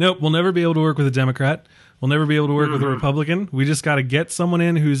 nope, we'll never be able to work with a Democrat. We'll never be able to work with a Republican. We just got to get someone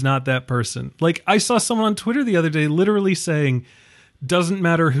in who's not that person. Like, I saw someone on Twitter the other day literally saying, doesn't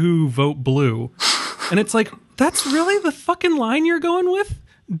matter who, vote blue. And it's like, that's really the fucking line you're going with?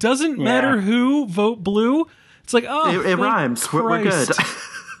 Doesn't matter who, vote blue? It's like, oh, it rhymes. We're good.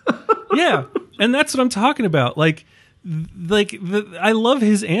 Yeah, and that's what I'm talking about. I love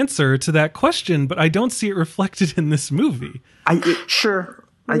his answer to that question, but I don't see it reflected in this movie. I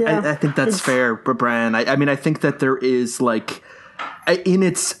think that's fair, Brian. I mean, I think that there is like, in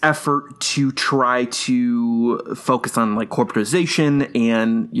its effort to try to focus on like corporatization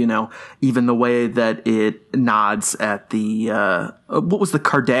and, you know, even the way that it nods at the, what was the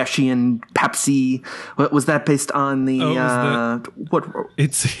Kardashian Pepsi? What was that based on the,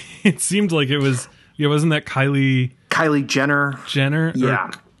 it seemed like it was, wasn't that Kylie Jenner?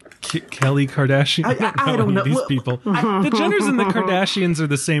 Yeah. Kelly Kardashian. I don't know. These people. The Jenners and the Kardashians are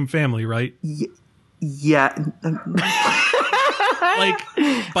the same family, right? Yeah. Like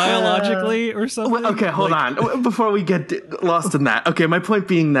biologically or something? Okay, hold on. Before we get lost in that. Okay, my point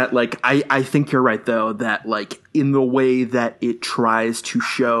being that like I think you're right though, that like in the way that it tries to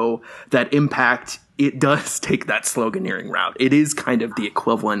show that impact, it does take that sloganeering route. It is kind of the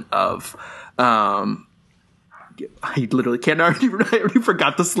equivalent of I literally can't argue. I already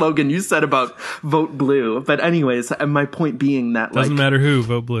forgot the slogan you said about vote blue. But anyways, my point being that doesn't matter who,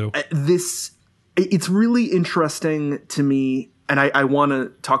 vote blue. It's really interesting to me, and I want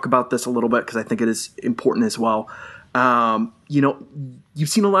to talk about this a little bit because I think it is important as well. You know, you've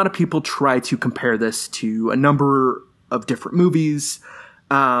seen a lot of people try to compare this to a number of different movies.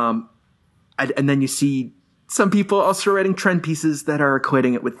 And then you see some people also writing trend pieces that are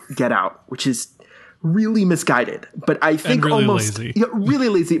equating it with Get Out, which is really misguided, but I think really almost lazy. Yeah, really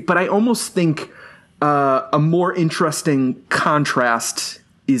lazy. But I almost think a more interesting contrast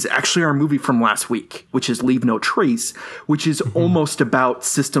is actually our movie from last week, which is Leave No Trace, which is almost about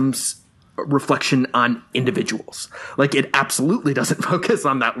systems reflection on individuals. Like, it absolutely doesn't focus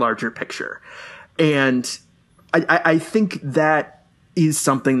on that larger picture, and I think that is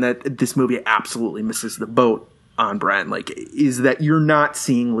something that this movie absolutely misses the boat on, Brad. Like, is that you're not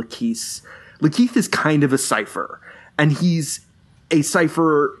seeing Lakeith. Lakeith is kind of a cipher, and he's a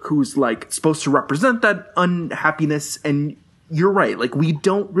cipher who's like supposed to represent that unhappiness. And you're right. Like, we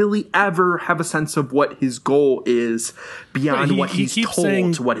don't really ever have a sense of what his goal is beyond what he's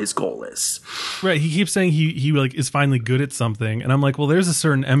told what his goal is. Right. He keeps saying he like is finally good at something. And I'm like, well, there's a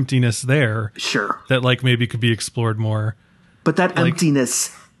certain emptiness there. Sure. That like maybe could be explored more. But that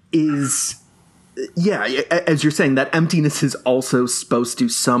emptiness is, yeah, as you're saying, that emptiness is also supposed to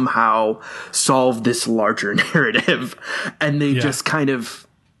somehow solve this larger narrative, and they just kind of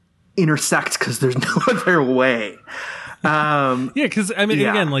intersect because there's no other way. Because I mean,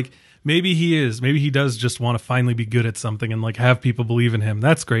 again, like maybe he does just want to finally be good at something and like have people believe in him.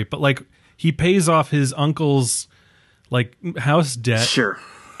 That's great, but like he pays off his uncle's like house debt, sure,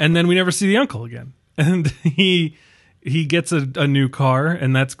 and then we never see the uncle again, and he gets a new car,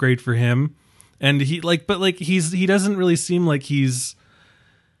 and that's great for him. And he like, but like he doesn't really seem like he's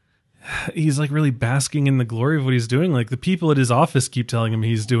like really basking in the glory of what he's doing. Like, the people at his office keep telling him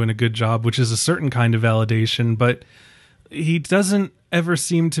he's doing a good job, which is a certain kind of validation, but he doesn't ever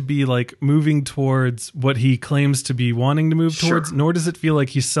seem to be like moving towards what he claims to be wanting to move towards, nor does it feel like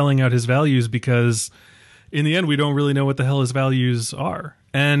he's selling out his values, because in the end, we don't really know what the hell his values are.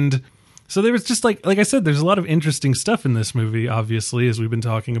 And so there was just like I said, there's a lot of interesting stuff in this movie, obviously, as we've been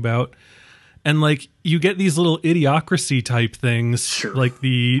talking about. And like you get these little idiocracy type things, like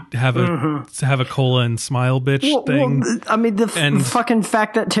the have a cola and smile bitch thing. Well, I mean, the fucking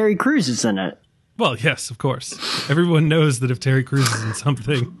fact that Terry Crews is in it. Well, yes, of course. Everyone knows that if Terry Crews is in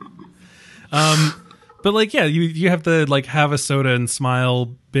something. But like, yeah, you have the like have a soda and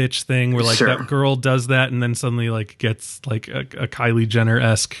smile bitch thing where like that girl does that and then suddenly like gets like a Kylie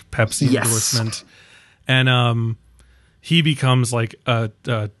Jenner-esque Pepsi endorsement, and he becomes like a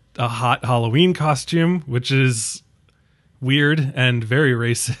hot Halloween costume, which is weird and very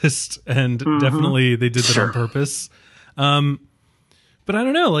racist, and definitely they did that on purpose. But I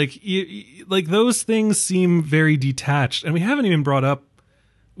don't know, like like those things seem very detached, and we haven't even brought up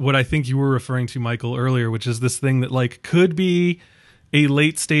what I think you were referring to, Michael, earlier, which is this thing that like could be a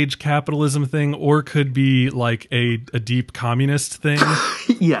late stage capitalism thing or could be like a deep communist thing.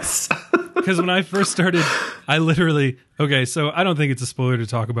 Yes. Because when I first started, I literally, okay, so I don't think it's a spoiler to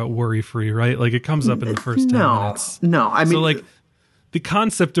talk about Worry Free, right? Like it comes up in the first 10 minutes. No, I mean, so like the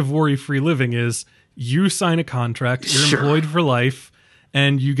concept of worry free living is you sign a contract, you're employed for life,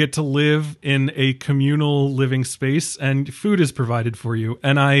 and you get to live in a communal living space and food is provided for you.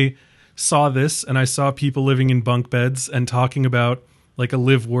 And I saw this and I saw people living in bunk beds and talking about like a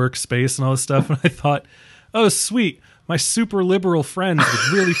live work space and all this stuff. And I thought, oh, sweet. My super liberal friends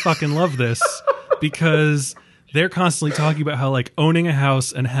would really fucking love this because they're constantly talking about how like owning a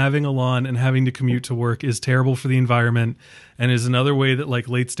house and having a lawn and having to commute to work is terrible for the environment and is another way that like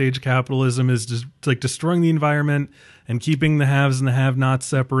late stage capitalism is just like destroying the environment and keeping the haves and the have-nots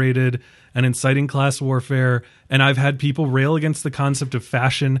separated and inciting class warfare. And I've had people rail against the concept of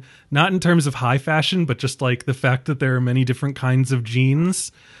fashion, not in terms of high fashion, but just like the fact that there are many different kinds of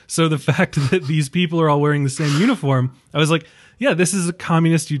jeans. So the fact that these people are all wearing the same uniform, I was like, yeah, this is a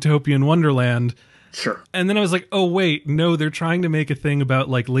communist utopian wonderland. Sure. And then I was like, oh, wait, no, they're trying to make a thing about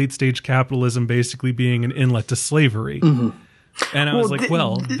like late stage capitalism basically being an inlet to slavery. Mm-hmm. And I was like,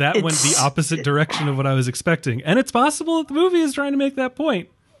 well, that went the opposite direction of what I was expecting. And it's possible that the movie is trying to make that point.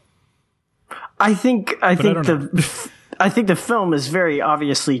 I think the film is very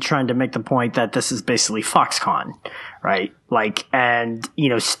obviously trying to make the point that this is basically Foxconn, right? Like, and you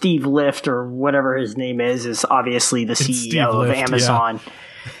know, Steve Lift or whatever his name is obviously the CEO of Amazon. Yeah.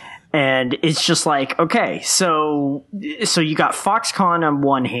 And it's just like, okay, so you got Foxconn on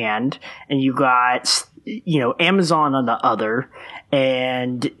one hand and you got, you know, Amazon on the other.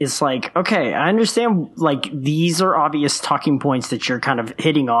 And it's like, okay, I understand, like, these are obvious talking points that you're kind of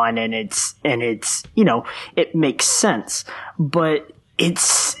hitting on and it's, you know, it makes sense, but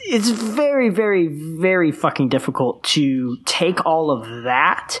it's very, very, very fucking difficult to take all of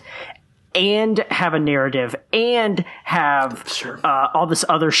that and have a narrative and have all this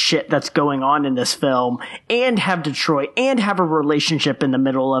other shit that's going on in this film and have Detroit and have a relationship in the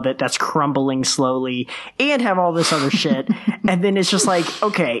middle of it that's crumbling slowly and have all this other shit. And then it's just like,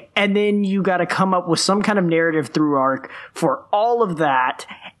 okay. And then you got to come up with some kind of narrative through arc for all of that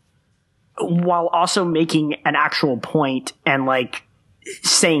while also making an actual point and like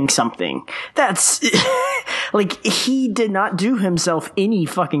saying something. That's like, he did not do himself any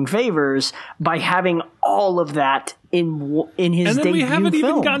fucking favors by having all of that in his debut film. And then we haven't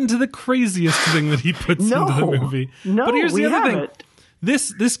even gotten to the craziest thing that he puts into the movie. No, but here's the other thing.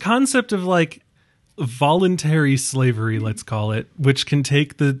 This concept of like voluntary slavery, let's call it, which can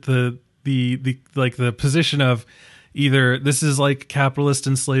take the like the position of either this is like capitalist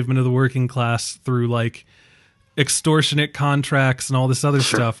enslavement of the working class through like extortionate contracts and all this other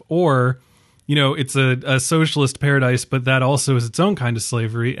stuff, or you know, it's a socialist paradise, but that also is its own kind of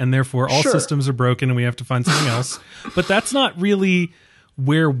slavery, and therefore all systems are broken and we have to find something else. But that's not really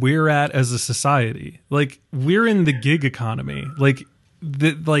where we're at as a society. Like, we're in the gig economy. Like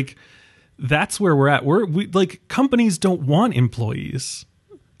that's where we're at. We like, companies don't want employees.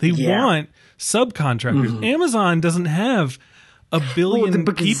 They want subcontractors. Mm-hmm. Amazon doesn't have a billion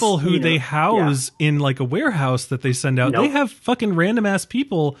people who they house in like a warehouse that they send out. Nope. They have fucking random ass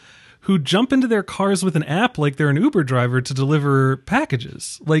people who jump into their cars with an app like they're an Uber driver to deliver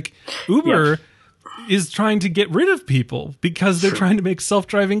packages. Like, Uber is trying to get rid of people because they're trying to make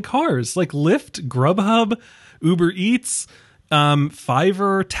self-driving cars. Like Lyft, Grubhub, Uber Eats,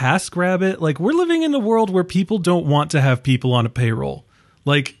 Fiverr, TaskRabbit. Like, we're living in a world where people don't want to have people on a payroll.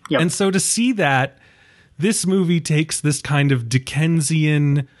 Like, and so to see that, this movie takes this kind of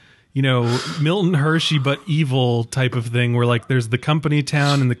Dickensian, you know, Milton Hershey but evil type of thing where like there's the company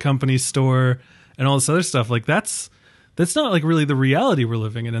town and the company store and all this other stuff. Like, that's not like really the reality we're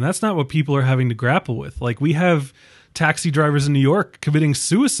living in, and that's not what people are having to grapple with. Like, we have taxi drivers in New York committing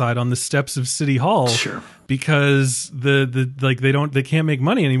suicide on the steps of City Hall because they can't make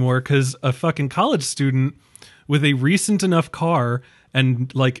money anymore because a fucking college student with a recent enough car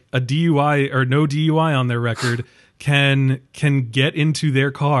and like a DUI or no DUI on their record can get into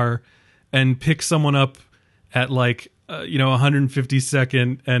their car and pick someone up at like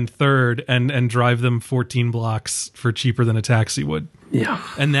 152nd and 3rd and drive them 14 blocks for cheaper than a taxi would. Yeah.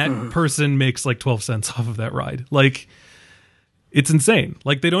 And that person makes like 12 cents off of that ride. Like, it's insane.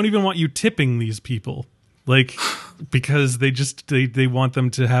 Like, they don't even want you tipping these people. Like, because they want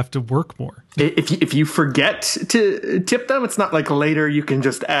them to have to work more. If you forget to tip them, it's not like later you can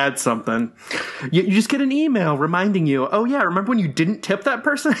just add something. You just get an email reminding you, oh yeah, remember when you didn't tip that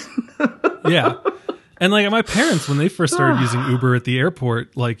person? Yeah. And like, my parents, when they first started using Uber at the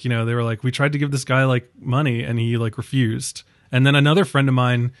airport, like, you know, they were like, we tried to give this guy like money and he like refused. And then another friend of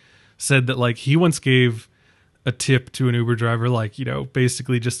mine said that like he once gave a tip to an Uber driver, like, you know,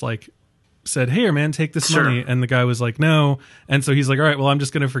 basically just like said, "Hey man, take this money." And the guy was like, "No." And so he's like, "All right, well, I'm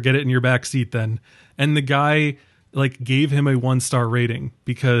just going to forget it in your back seat then." And the guy like gave him a 1-star rating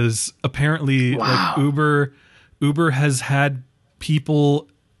because apparently like Uber has had people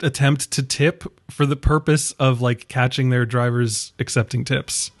attempt to tip for the purpose of like catching their drivers accepting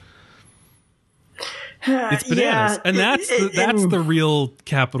tips. It's bananas. And that's the real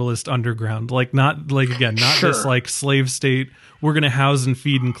capitalist underground. Like not like, again, not this like slave state, we're going to house and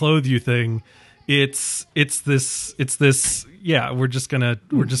feed and clothe you thing. It's this, yeah, we're just gonna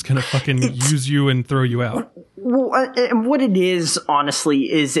fucking use you and throw you out. Well, and what it is,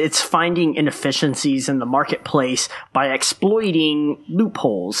 honestly, is it's finding inefficiencies in the marketplace by exploiting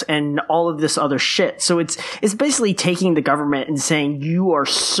loopholes and all of this other shit. So it's basically taking the government and saying, you are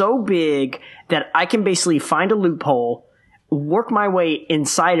so big that I can basically find a loophole, work my way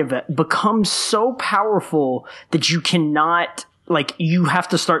inside of it, become so powerful that you cannot, like, you have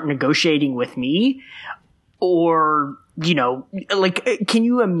to start negotiating with me, or, you know, like, can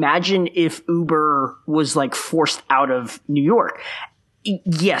you imagine if Uber was like forced out of New York?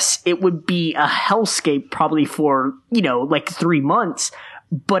 Yes, it would be a hellscape probably for, you know, like 3 months.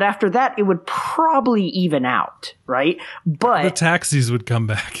 But after that, it would probably even out, right? But the taxis would come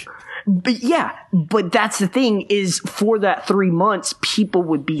back. But yeah, but that's the thing, is for that 3 months, people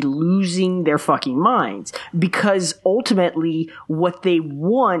would be losing their fucking minds, because ultimately what they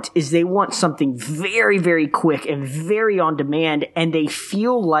want is they want something very, very quick and very on demand. And they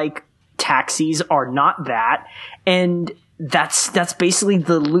feel like taxis are not that. And that's basically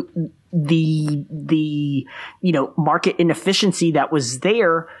the, you know, market inefficiency that was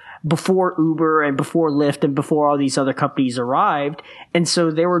there before Uber and before Lyft and before all these other companies arrived. And so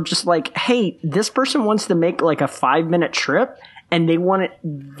they were just like, hey, this person wants to make like a 5-minute trip, and they want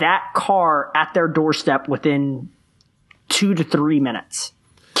that car at their doorstep within 2 to 3 minutes.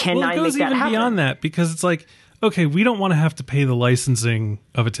 Can I make that happen? It goes even beyond that, because it's like, okay, we don't want to have to pay the licensing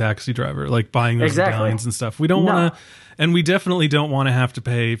of a taxi driver, like buying those medallions and stuff. We don't want to, and we definitely don't want to have to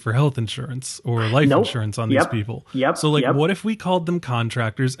pay for health insurance or life insurance on these people. So like, what if we called them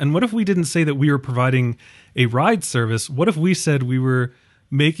contractors? And what if we didn't say that we were providing a ride service? What if we said we were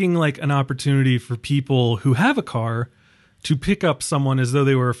making like an opportunity for people who have a car to pick up someone as though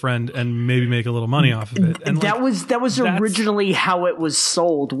they were a friend and maybe make a little money off of it? And that was originally how it was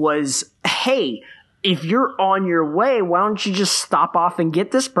sold, was, hey, if you're on your way, why don't you just stop off and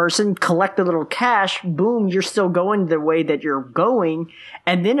get this person, collect a little cash, boom, you're still going the way that you're going.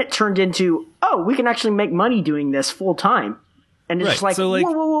 And then it turned into, oh, we can actually make money doing this full time. And it's like, so like,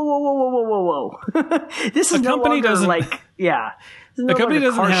 whoa. This is no longer like, yeah. A company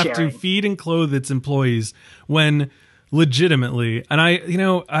doesn't have to feed and clothe its employees when legitimately, and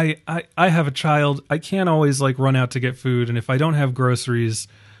I have a child, I can't always like run out to get food. And if I don't have groceries,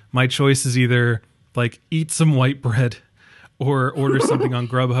 my choice is either like eat some white bread or order something on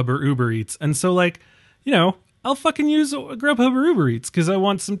Grubhub or Uber Eats. And so like, you know, I'll fucking use Grubhub or Uber Eats because I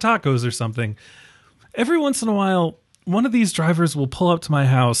want some tacos or something. Every once in a while, one of these drivers will pull up to my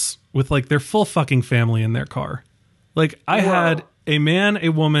house with like their full fucking family in their car. Like I had a man, a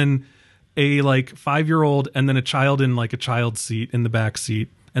woman, a like 5-year-old, and then a child in like a child seat in the back seat.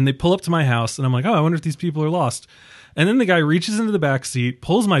 And they pull up to my house and I'm like, oh, I wonder if these people are lost. And then the guy reaches into the back seat,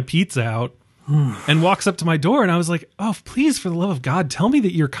 pulls my pizza out, and walks up to my door, and I was like, oh, please, for the love of God, tell me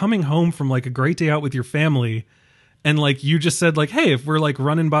that you're coming home from like a great day out with your family, and like you just said like, hey, if we're like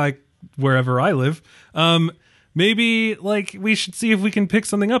running by wherever I live, maybe like we should see if we can pick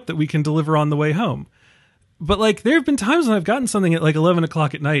something up that we can deliver on the way home. But like there have been times when I've gotten something at like 11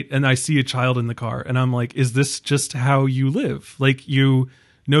 o'clock at night and I see a child in the car, and I'm like, is this just how you live? Like, you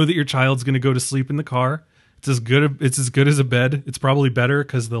know that your child's going to go to sleep in the car. It's as good as a bed. It's probably better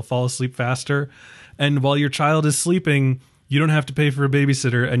because they'll fall asleep faster. And while your child is sleeping, you don't have to pay for a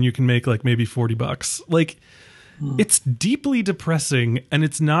babysitter, and you can make like maybe $40. Like, it's deeply depressing, and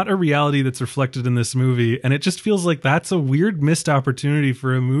it's not a reality that's reflected in this movie. And it just feels like that's a weird missed opportunity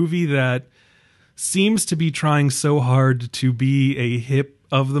for a movie that seems to be trying so hard to be a hip,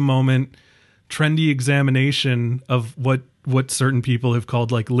 of the moment, trendy examination of what certain people have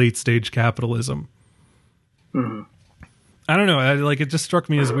called like late stage capitalism. Mm-hmm. I don't know. It just struck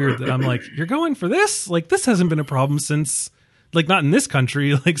me as weird that I'm like, you're going for this? Like, this hasn't been a problem since, like, not in this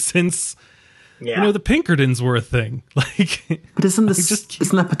country, like since, you know, the Pinkertons were a thing. Like, but isn't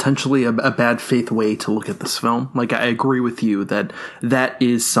that potentially a bad faith way to look at this film? Like, I agree with you that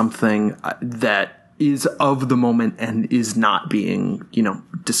is something that is of the moment and is not being, you know,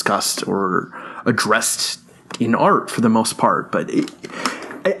 discussed or addressed in art for the most part. But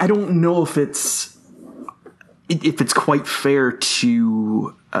I don't know if it's quite fair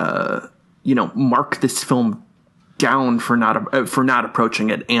to mark this film down for not approaching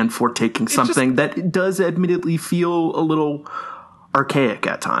it and for taking something that does admittedly feel a little archaic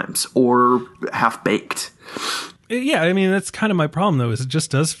at times or half-baked. Yeah, I mean, that's kind of my problem, though, is it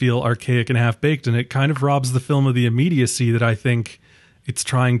just does feel archaic and half-baked, and it kind of robs the film of the immediacy that I think it's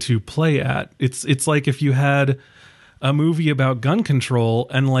trying to play at. It's like if you had a movie about gun control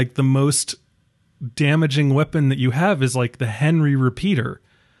and, like, the most damaging weapon that you have is, like, the Henry repeater.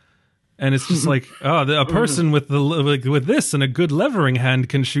 And it's just like, a person with with this and a good levering hand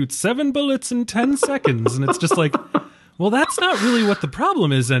can shoot 7 bullets in 10 seconds. And it's just like... Well, that's not really what the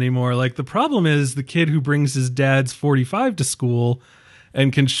problem is anymore. Like, the problem is the kid who brings his dad's 45 to school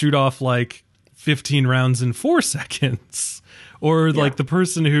and can shoot off, like, 15 rounds in 4 seconds. Or, like, the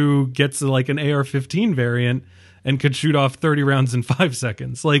person who gets, like, an AR-15 variant and could shoot off 30 rounds in 5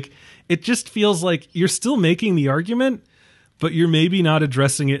 seconds. Like, it just feels like you're still making the argument, but you're maybe not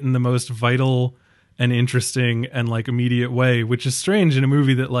addressing it in the most vital and interesting and, like, immediate way, which is strange in a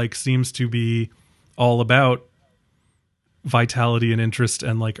movie that, like, seems to be all about vitality and interest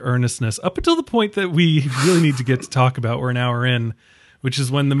and, like, earnestness, up until the point that we really need to get to talk about. We're an hour in, which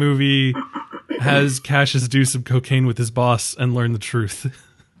is when the movie has Cassius do some cocaine with his boss and learn the truth.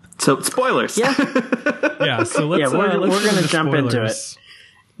 So, spoilers. Yeah. Yeah, so let's we're let's going to jump spoilers. into it.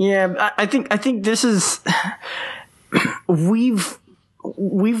 Yeah, I think this is we've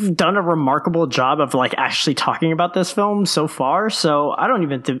done a remarkable job of, like, actually talking about this film so far, so I don't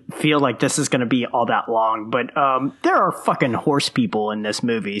even feel like this is going to be all that long, but there are fucking horse people in this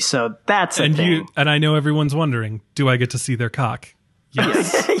movie, so that's a thing. And I know everyone's wondering, do I get to see their cock?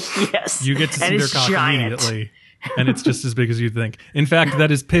 Yes. Yes. You get to see And their it's cock giant. immediately, and it's just as big as you'd think. In fact,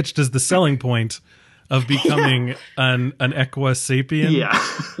 that is pitched as the selling point of becoming an Equa sapien. Yeah.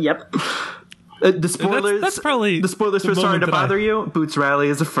 Yep. The spoilers. That's probably the spoilers the for Sorry moment to that Bother You. Boots Riley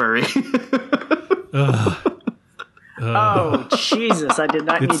is a furry. Oh, Jesus, I did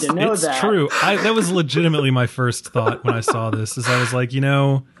not need to know it's that. true. That was legitimately my first thought when I saw this. Is I was like,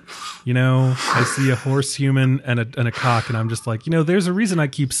 I see a horse human and a cock, and I'm just like, there's a reason I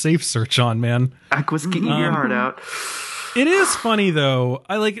keep Safe Search on, man. Aqua's getting your heart out. It is funny though.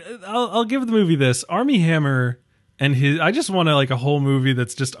 I'll give the movie this. Armie Hammer and I just want a whole movie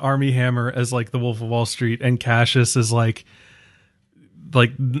that's just Armie Hammer as, like, the Wolf of Wall Street and Cassius as like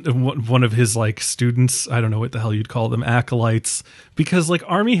one of his, like, students. I don't know what the hell you'd call them, acolytes, because, like,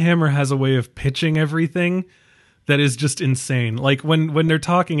 Armie Hammer has a way of pitching everything that is just insane. Like when they're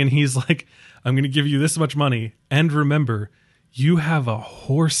talking and he's like, I'm going to give you this much money, and remember, you have a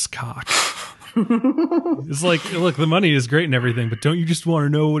horse cock. It's like, look, the money is great and everything, but don't you just want to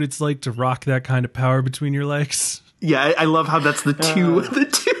know what it's like to rock that kind of power between your legs? Yeah, I love how that's the two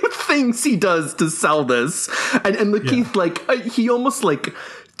things he does to sell this. And Lakeith, like, he almost, like,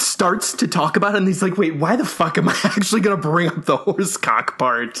 starts to talk about it, and he's like, wait, why the fuck am I actually going to bring up the horse cock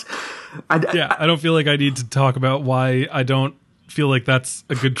part? I don't feel like I need to talk about why I don't feel like that's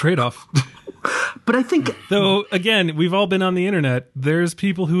a good trade-off. But I think... Though, again, we've all been on the internet. There's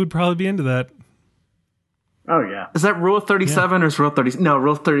people who would probably be into that. Oh, yeah. Is that Rule 37 or is Rule 30? No,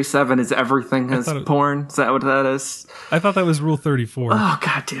 Rule 37 is everything is porn. Is that what that is? I thought that was Rule 34. Oh,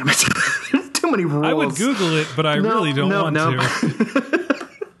 God damn it. There's too many rules. I would Google it, but I really don't want to.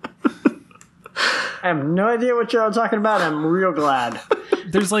 I have no idea what you're all talking about. I'm real glad.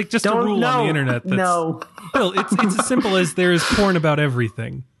 There's, like, just a rule on the internet that's... Bill, it's as simple as there is porn about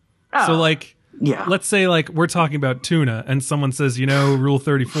everything. Oh. So, like, yeah. Let's say, like, we're talking about tuna, and someone says, Rule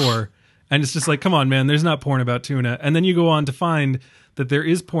 34, and it's just like, come on, man, there's not porn about tuna. And then you go on to find that there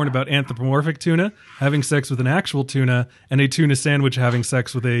is porn about anthropomorphic tuna having sex with an actual tuna, and a tuna sandwich having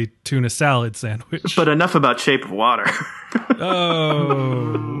sex with a tuna salad sandwich. But enough about Shape of Water.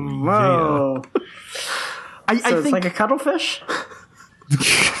 Oh. Whoa. Yeah. I it's think like a cuttlefish?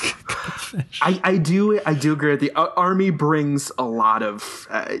 I do agree with you. Armie brings a lot of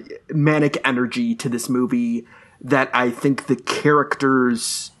manic energy to this movie that I think the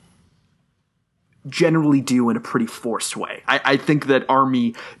characters generally do in a pretty forced way. I think that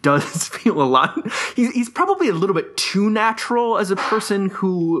Armie does feel a lot. He's probably a little bit too natural as a person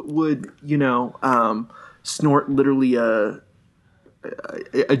who would, snort literally a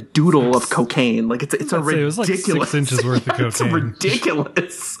doodle of cocaine. Like it's a ridiculous. It was like 6 inches worth of cocaine. It's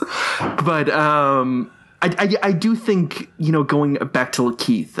ridiculous. But I do think, going back to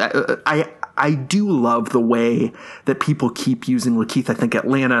Lakeith, I do love the way that people keep using Lakeith. I think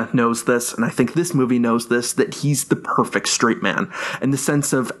Atlanta knows this, and I think this movie knows this, that he's the perfect straight man in the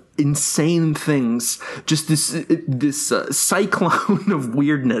sense of insane things. Just this cyclone of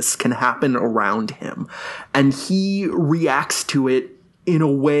weirdness can happen around him, and he reacts to it in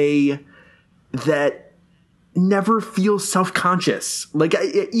a way that never feels self-conscious. Like,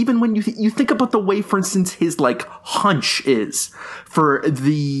 even when you think about the way, for instance, his like hunch is for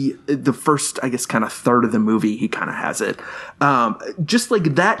the first, I guess, kind of third of the movie, he kind of has it. Just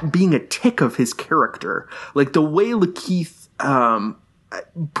like that being a tick of his character, like the way Lakeith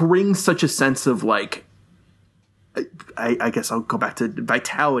brings such a sense of like, I guess I'll go back to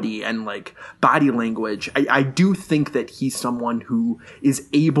vitality and like body language. I do think that he's someone who is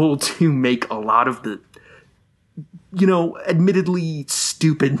able to make a lot of the, you know, admittedly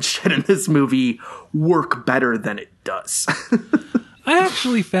stupid shit in this movie work better than it does. I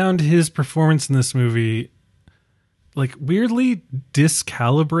actually found his performance in this movie like weirdly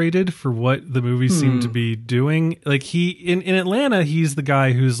discalibrated for what the movie seemed to be doing. Like in Atlanta, he's the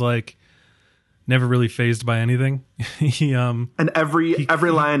guy who's like never really fazed by anything. And every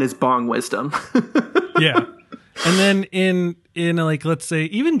line is bong wisdom. Yeah. And then in like, let's say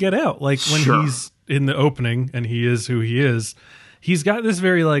even Get Out, like when he's in the opening and he is who he is, he's got this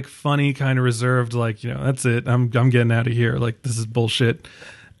very like funny kind of reserved, like, you know, that's it. I'm getting out of here. Like, this is bullshit.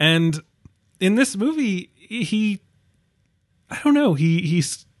 And in this movie, I don't know, he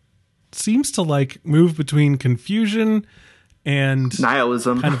seems to like move between confusion and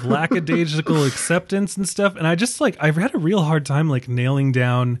nihilism, kind of lackadaisical acceptance and stuff. And I've had a real hard time like nailing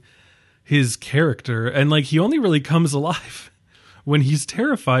down his character. And like, he only really comes alive when he's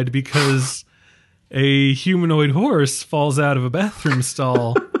terrified because a humanoid horse falls out of a bathroom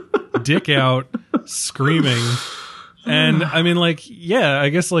stall, dick out, screaming. And I mean, like, yeah, I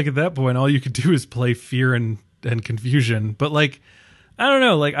guess like at that point, all you could do is play fear and confusion. But like, I don't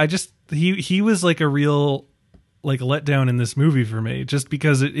know, like he was like a real like letdown in this movie for me, just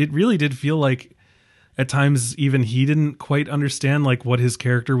because it really did feel like at times even he didn't quite understand like what his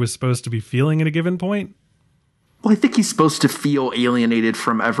character was supposed to be feeling at a given point. Well, I think he's supposed to feel alienated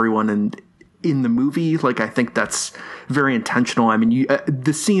from everyone in the movie. Like, I think that's very intentional. I mean,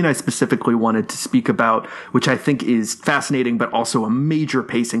 the scene I specifically wanted to speak about, which I think is fascinating, but also a major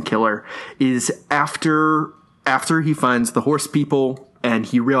pacing killer, is after he finds the horse people and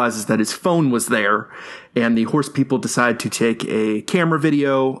he realizes that his phone was there, and the horse people decide to take a camera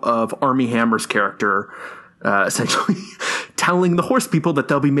video of Armie Hammer's character, essentially telling the horse people that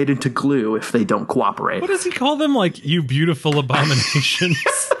they'll be made into glue if they don't cooperate. What does he call them? Like, you beautiful abominations.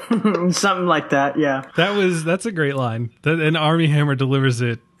 Something like that, yeah. That's a great line. And Armie Hammer delivers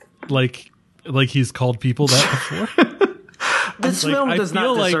it like he's called people that before. This film does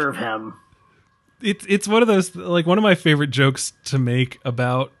not deserve him. It's one of those, like, one of my favorite jokes to make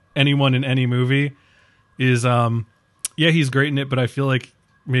about anyone in any movie is, yeah, he's great in it, but I feel like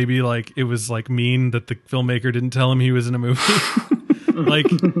maybe like it was like mean that the filmmaker didn't tell him he was in a movie. Like,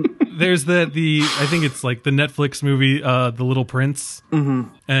 there's I think it's like the Netflix movie, The Little Prince,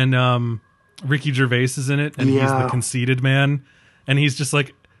 and Ricky Gervais is in it, and he's the conceited man, and he's just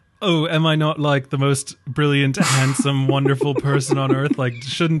like, oh, am I not like the most brilliant, handsome, wonderful person on earth? Like,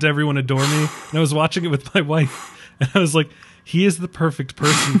 shouldn't everyone adore me? And I was watching it with my wife, and I was like, he is the perfect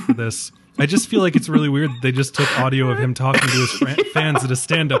person for this. I just feel like it's really weird that they just took audio of him talking to his fans at a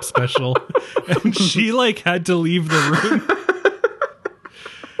stand-up special, and she like had to leave the room.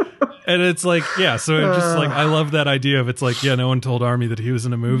 And it's like, yeah, so it just like, I love that idea of, it's like, yeah, no one told Armie that he was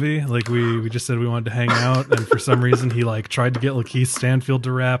in a movie. Like, we just said we wanted to hang out, and for some reason he like tried to get Lakeith Stanfield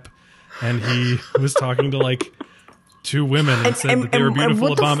to rap, and he was talking to like two women and said that they were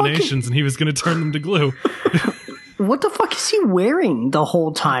beautiful abominations, and he was going to turn them to glue. What the fuck is he wearing the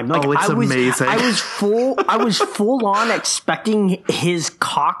whole time? Like, it's amazing. I was full on expecting his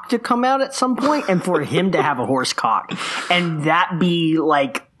cock to come out at some point, and for him to have a horse cock, and that be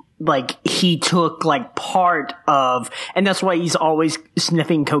like he took like part of, and that's why he's always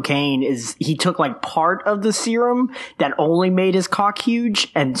sniffing cocaine, is he took like part of the serum that only made his cock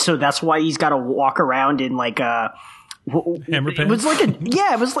huge, and so that's why he's got to walk around in like a hammer pants. It was like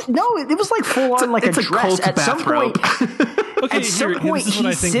it was like full on like a dress. At some point, okay, at some point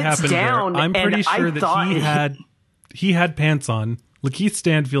he sits down. I'm pretty sure that he had pants on. Lakeith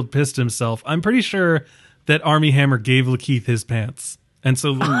Stanfield pissed himself. I'm pretty sure that Armie Hammer gave Lakeith his pants. And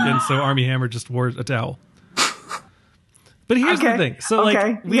so Armie Hammer just wore a towel. But here's the thing. So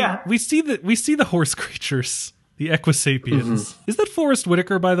like we see the horse creatures, the Equisapiens. Is that Forrest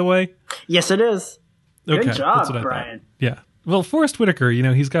Whitaker, by the way? Yes, it is. Okay, good job, that's what I Brian. thought. Yeah. Well, Forrest Whitaker,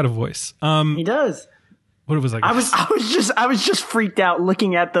 he's got a voice. He does. What was I? I was just freaked out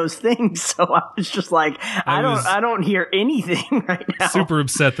looking at those things. So I was just like, I don't hear anything right now. Super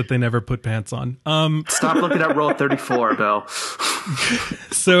upset that they never put pants on. Stop looking at Rule 34, Bill.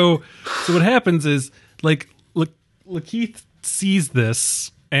 So what happens is like Lakeith sees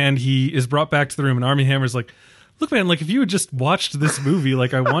this and he is brought back to the room, and Armie Hammer's like, look, man, like if you had just watched this movie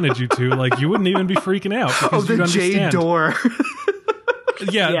like I wanted you to, like you wouldn't even be freaking out. Oh, the jade door.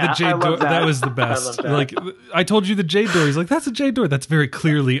 Yeah, the jade door. That was the best. Like I told you the jade door. He's like, that's a jade door. That's very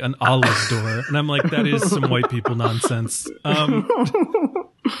clearly an olive door. And I'm like, that is some white people nonsense.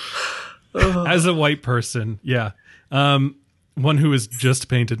 As a white person, yeah. One who has just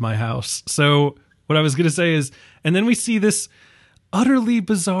painted my house. So what I was going to say is, and then we see this utterly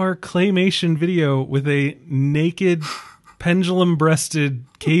bizarre claymation video with a naked, pendulum-breasted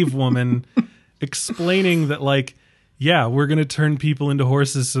cave woman explaining that, like, yeah, we're going to turn people into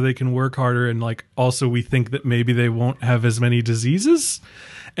horses so they can work harder, and, like, also we think that maybe they won't have as many diseases.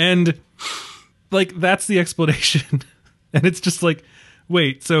 And, like, that's the explanation. And it's just like,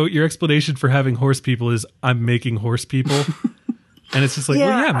 wait, so your explanation for having horse people is I'm making horse people? And it's just like,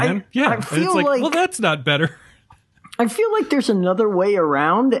 well, yeah, man. Yeah. And it's like, well, that's not better. I feel like there's another way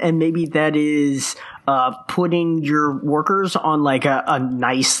around, and maybe that is putting your workers on like a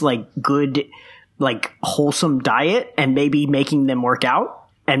nice, like good, like wholesome diet, and maybe making them work out,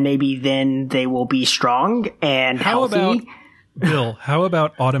 and maybe then they will be strong and healthy. Bill, how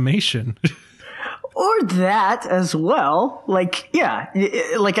about automation? Or that as well. Like, yeah,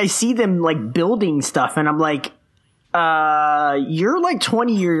 like I see them like building stuff, and I'm like, you're like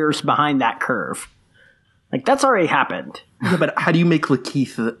 20 years behind that curve. Like, that's already happened. Yeah, but how do you make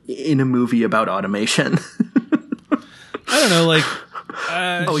Lakeith in a movie about automation? I don't know, like...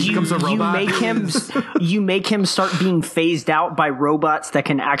 he becomes a robot? You make him start being phased out by robots that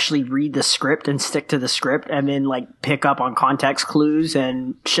can actually read the script and stick to the script, and then, like, pick up on context clues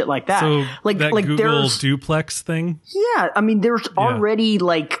and shit like that. So, like Google duplex thing? Yeah, I mean, there's already,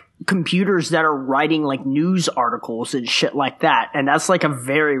 like... computers that are writing like news articles and shit like that, and that's like a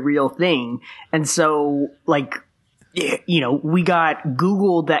very real thing. And so like, you know, we got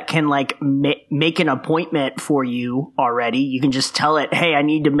Google that can like make an appointment for you already. You can just tell it, hey, I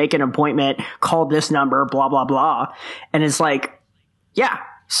need to make an appointment, call this number, blah blah blah. And it's like, yeah,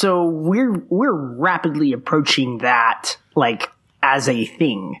 so we're rapidly approaching that like as a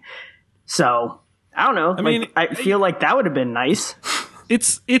thing. So I don't know, I mean, I feel like that would have been nice.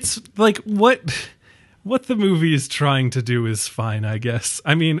 It's like what the movie is trying to do is fine, I guess.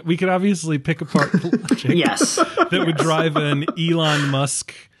 I mean, we could obviously pick apart logic that would drive an Elon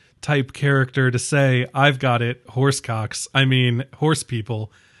Musk type character to say, I've got it, horse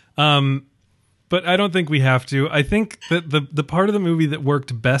people. But I don't think we have to. I think that the part of the movie that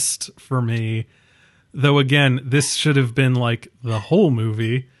worked best for me, though again, this should have been like the whole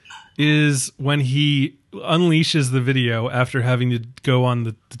movie, is when he unleashes the video after having to go on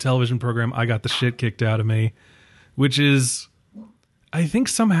the television program I Got the Shit Kicked Out of Me, which is, I think,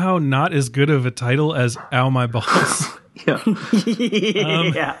 somehow not as good of a title as Ow My Balls. Yeah.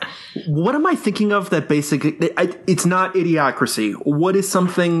 Yeah. What am I thinking of that basically, it's not Idiocracy. What is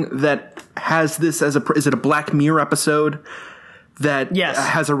something that has this as is it a Black Mirror episode that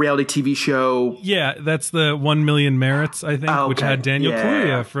has a reality TV show? Yeah, that's the 1 Million Merits, I think, which had Daniel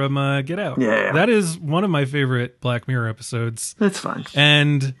Kaluuya from Get Out. Yeah. That is one of my favorite Black Mirror episodes. That's fine.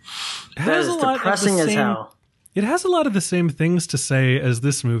 And that is depressing as hell. It has a lot of the same things to say as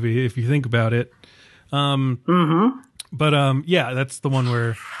this movie, if you think about it. But yeah, that's the one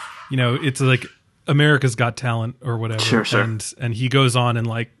where, you know, it's like America's Got Talent or whatever. Sure. And he goes on and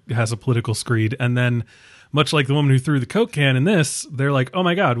like has a political screed, and then, much like the woman who threw the Coke can in this, they're like, oh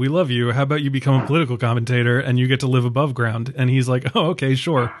my God, we love you. How about you become a political commentator and you get to live above ground? And he's like, oh, okay,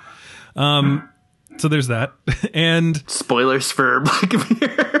 sure. So there's that. And spoilers for Black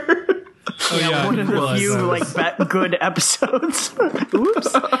Mirror. Oh, yeah, one of the few like good episodes. Oops.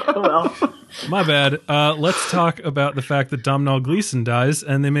 Oh well. My bad. Let's talk about the fact that Domhnall Gleeson dies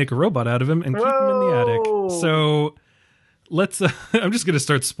and they make a robot out of him and keep him in the attic. So let's I'm just going to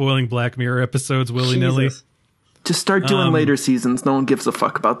start spoiling Black Mirror episodes willy-nilly. Just start doing later seasons. No one gives a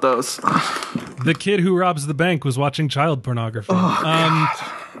fuck about those. The kid who robs the bank was watching child pornography.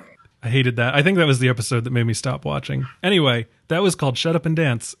 I hated that. I think that was the episode that made me stop watching. Anyway, that was called Shut Up and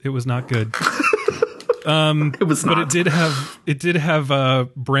Dance. It was not good. It was not. But it did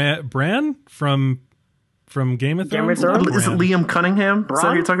have Bran from Game of Thrones. Is it Liam Cunningham? Is that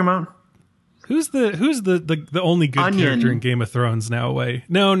what you're talking about? Who's the only good Onion. character in Game of Thrones now?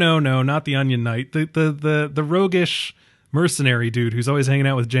 No, not the Onion Knight. The roguish mercenary dude who's always hanging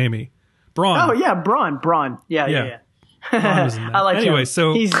out with Jamie. Braun. Oh yeah, Braun. Yeah. Braun was in that. I like anyway, him.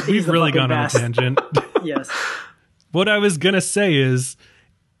 so He's we've the really fucking gone on a best. tangent. Yes. What I was going to say is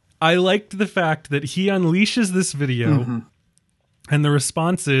I liked the fact that he unleashes this video and the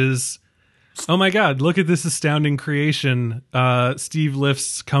response is, oh my God, look at this astounding creation. Steve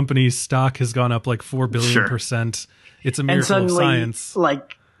Lift's company's stock has gone up like 4 billion %. It's a miracle of science.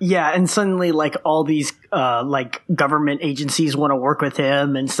 And suddenly like all these like government agencies want to work with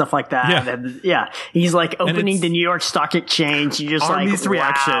him and stuff like that. Yeah. And he's like opening it's- the New York Stock Exchange. You just Army's like,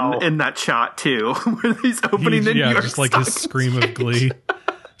 reaction wow. in that shot too, where he's opening the New York just like Stock his scream of glee.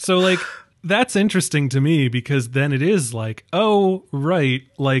 So like that's interesting to me because then it is like, oh right,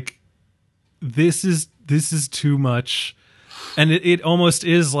 like this is too much. And it almost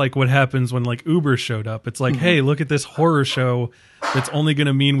is like what happens when like Uber showed up. It's like, hey, look at this horror show that's only going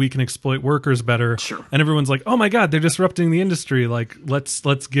to mean we can exploit workers better. Sure. And everyone's like, oh my God, they're disrupting the industry. Like let's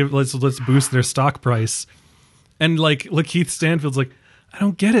boost their stock price. And like Lakeith Stanfield's like, I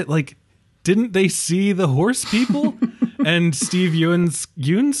don't get it. Like, didn't they see the horse people? And Steve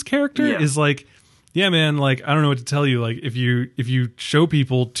Yeun's character is like, yeah, man, like, I don't know what to tell you. Like, if you show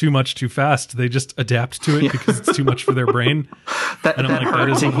people too much too fast, they just adapt to it because it's too much for their brain. that And I'm like, that hurt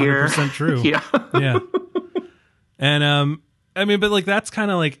is to 100% hear. true. Yeah. Yeah. And, I mean, but like, that's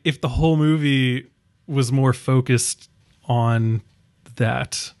kind of like if the whole movie was more focused on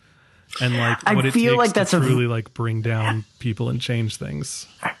that and like I what it feel takes like that's to a- truly like bring down people and change things.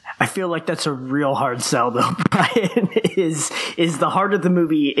 I feel like that's a real hard sell though, Brian. is the heart of the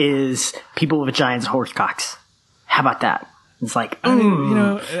movie is people with giant horse cocks. How about that? It's like, I mean, you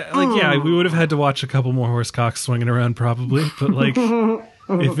know, like, yeah, we would have had to watch a couple more horse cocks swinging around probably, but like,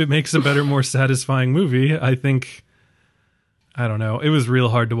 if it makes a better, more satisfying movie, I think, I don't know. It was real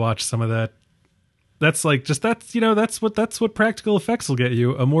hard to watch some of that. That's like, that's what practical effects will get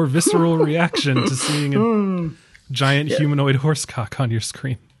you. A more visceral reaction to seeing a giant humanoid horse cock on your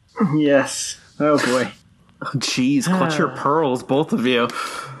screen. yes. Oh boy. Jeez, clutch your pearls, both of you.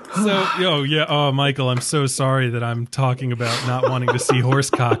 Oh, Michael, I'm so sorry that I'm talking about not wanting to see horse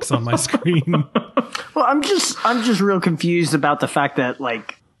cocks on my screen. Well, I'm just real confused about the fact that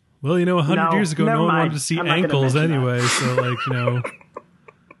like, Well, 100 No, years ago, never no one mind. wanted to see I'm not gonna ankles mention that. anyway. So, like,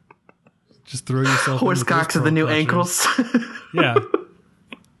 just throw yourself. Horse in with cocks are the new ankles. Yeah.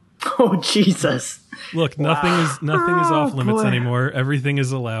 oh Jesus. Look, nothing is off limits boy. anymore. Everything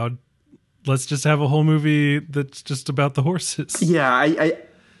is allowed. Let's just have a whole movie that's just about the horses. Yeah, I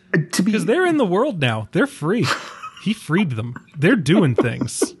to be Because they're in the world now. They're free. He freed them. They're doing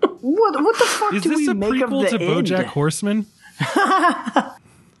things. What the fuck Is do this we a make of prequel the to end? BoJack Horseman?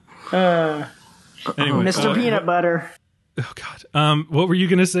 Anyway, Mr. Peanut Butter. Oh God. What were you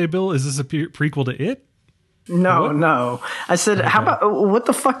gonna say, Bill? Is this a prequel to It? No. I said, how about what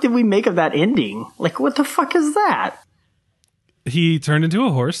the fuck did we make of that ending? Like, what the fuck is that? He turned into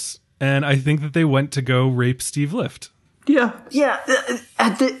a horse, and I think that they went to go rape Steve Lift. yeah. Yeah,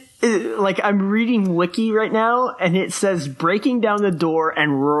 at the like I'm reading Wiki right now, and it says breaking down the door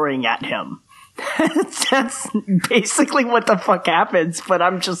and roaring at him. That's basically what the fuck happens. But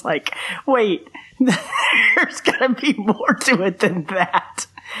I'm just like, wait, there's gotta be more to it than that.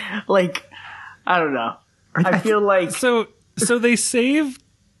 Like, I don't know. I feel like So they save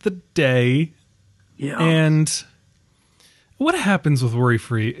the day, Yeah. and what happens with Worry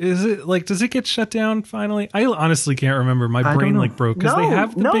Free? Is it like, does it get shut down finally? I honestly can't remember. My don't brain know. like broke because they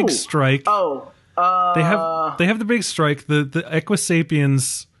have the big strike. Oh, They have the big strike. The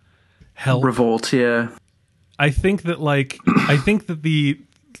Equisapiens help. Revolt, yeah. I think that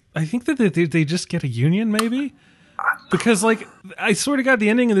they just get a union maybe. Because, like, I sort of got the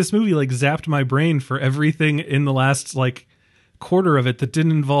ending of this movie, like, zapped my brain for everything in the last, like, quarter of it that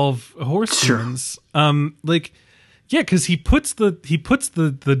didn't involve horse humans. Like, yeah, because he puts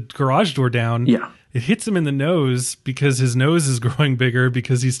the garage door down. Yeah. It hits him in the nose because his nose is growing bigger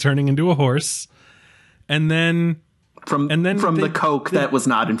because he's turning into a horse. And then From the Coke that was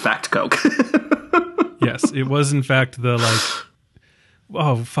not, in fact, Coke. yes, it was, in fact, the, like...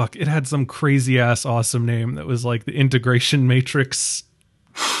 Oh, fuck. It had some crazy-ass awesome name that was like the integration matrix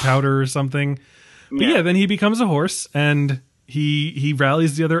powder or something. But yeah, then he becomes a horse, and he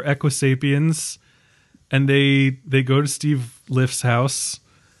rallies the other Equisapiens, and they go to Steve Lift's house,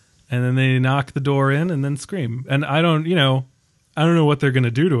 and then they knock the door in and then scream. And I don't know what they're going to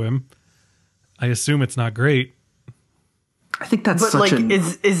do to him. I assume it's not great. I think that's but such like, an...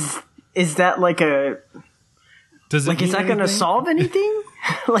 is that like a Does it like? Is mean that going to anything? solve anything?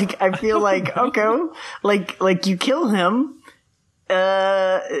 Like, I feel like okay, like you kill him,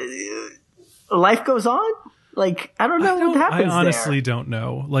 life goes on. Like, I don't know what happens I honestly there. don't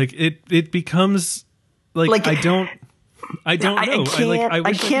know. Like it becomes like I don't know. I wish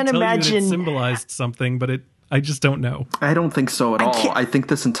can't I could imagine tell you that it symbolized something, but I just don't know. I don't think so at all. I think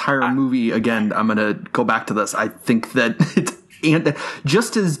this entire movie, again, I'm going to go back to this. I think that it's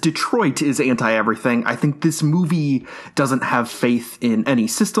just as Detroit is anti-everything, I think this movie doesn't have faith in any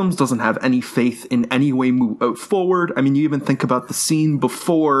systems, doesn't have any faith in any way move forward. I mean, you even think about the scene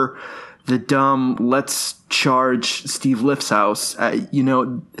before the dumb let's charge Steve Liftshouse.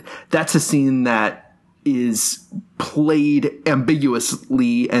 That's a scene that is played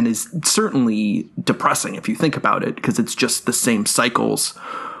ambiguously and is certainly depressing if you think about it, because it's just the same cycles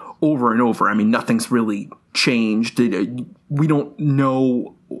over and over. I mean, nothing's really changed. We don't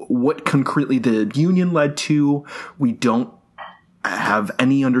know what concretely the union led to. We don't have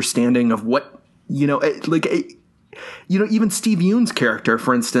any understanding of what, even Steve Yeun's character,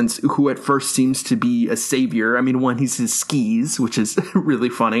 for instance, who at first seems to be a savior. I mean, one, he's his skis, which is really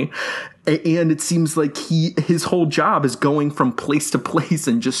funny. And it seems like his whole job is going from place to place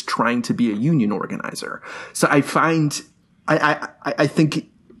and just trying to be a union organizer. So I think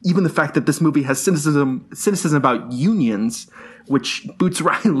even the fact that this movie has cynicism about unions, which Boots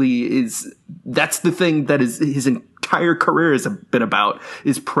Riley that's the thing that is his entire career has been about,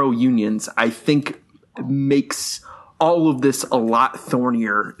 is pro-unions, I think makes all of this a lot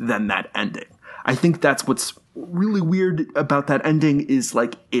thornier than that ending. I think that's what's really weird about that ending is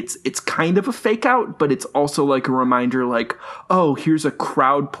like it's kind of a fake out, but it's also like a reminder like, oh, here's a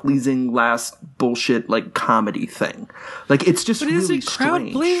crowd pleasing last bullshit like comedy thing. Like it's just really is it crowd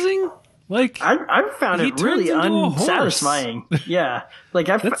strange. pleasing? Like I found it really unsatisfying. Yeah, like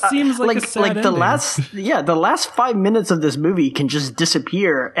that seems like a sad the ending. the last 5 minutes of this movie can just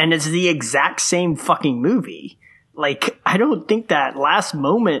disappear, and it's the exact same fucking movie. Like, I don't think that last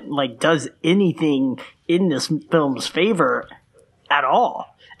moment like does anything in this film's favor at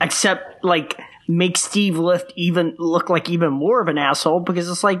all, except like make Steve look even more of an asshole, because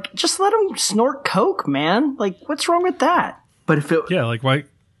it's like, just let him snort coke, man. Like, what's wrong with that? But if it like why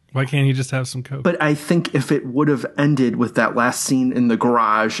can't he just have some coke? But I think if it would have ended with that last scene in the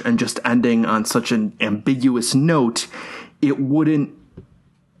garage and just ending on such an ambiguous note, this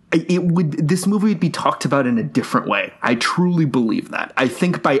movie would be talked about in a different way. I truly believe that. I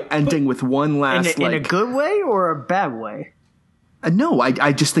think by ending with one last in a good way or a bad way? No,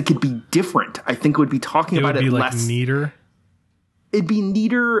 I just think it'd be different. I think it would be talking about it like less. Neater. It'd be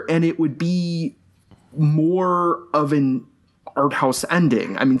neater, and it would be more of an art house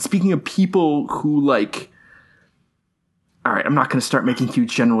ending. I mean, speaking of people who like, all right, I'm not going to start making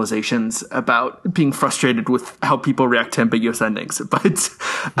huge generalizations about being frustrated with how people react to ambiguous endings, but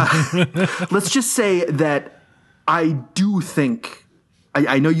let's just say that I do think,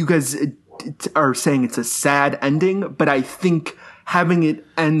 I know you guys are saying it's a sad ending, but I think having it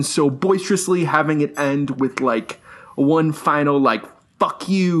end so boisterously, having it end with like one final like, fuck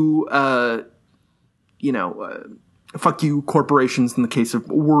you, fuck you corporations in the case of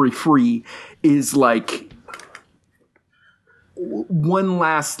Worry Free, is like one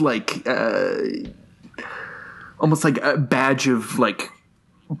last like almost like a badge of like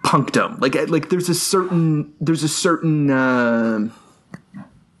punkdom. Like there's a certain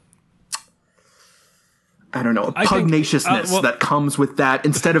I don't know, a pugnaciousness that comes with that,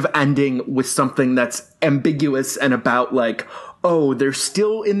 instead of ending with something that's ambiguous and about like, oh, they're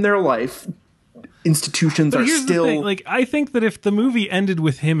still in their life. Institutions are still like, I think that if the movie ended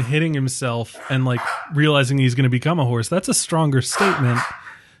with him hitting himself and like realizing he's going to become a horse, that's a stronger statement,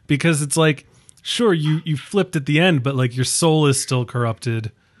 because it's like, sure, you flipped at the end, but like your soul is still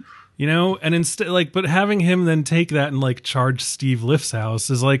corrupted, and instead like, but having him then take that and like charge Steve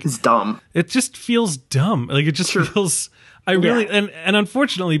Liftshouse is like, it's dumb. It just feels dumb. Like it just feels, and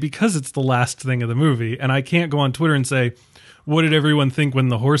unfortunately, because it's the last thing of the movie, and I can't go on Twitter and say, what did everyone think when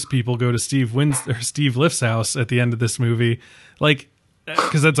the horse people go to Steve Liftshouse at the end of this movie? Like,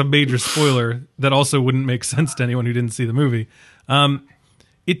 because that's a major spoiler that also wouldn't make sense to anyone who didn't see the movie.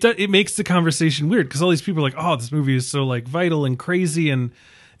 It makes the conversation weird, because all these people are like, oh, this movie is so like vital and crazy and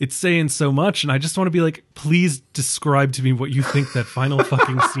it's saying so much, and I just want to be like, please describe to me what you think that final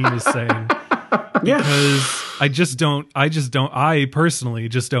fucking scene is saying. Because I personally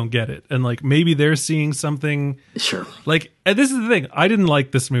just don't get it. And like, maybe they're seeing something. Sure. Like, and this is the thing. I didn't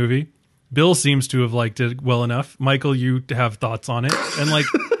like this movie. Bill seems to have liked it well enough. Michael, you have thoughts on it. And like,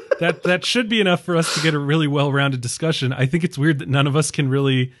 that should be enough for us to get a really well-rounded discussion. I think it's weird that none of us can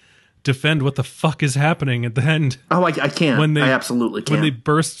really defend what the fuck is happening at the end. Oh, I can't. I absolutely can. When they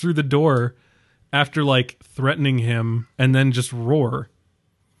burst through the door after like threatening him and then just roar.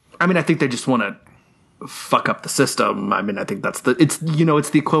 I mean, I think they just want to fuck up the system. I mean, I think it's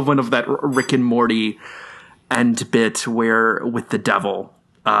the equivalent of that Rick and Morty end bit where with the devil.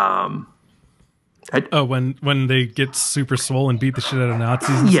 When they get super swole and beat the shit out of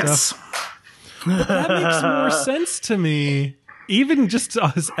Nazis and stuff. That makes more sense to me. Even just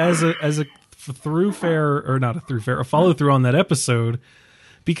as a a follow through on that episode,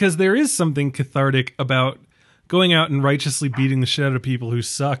 because there is something cathartic about going out and righteously beating the shit out of people who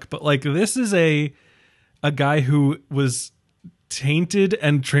suck. But like, this is a guy who was tainted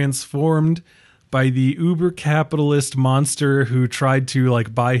and transformed by the uber capitalist monster who tried to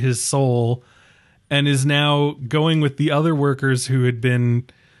like buy his soul, and is now going with the other workers who had been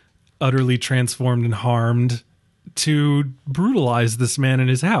utterly transformed and harmed to brutalize this man in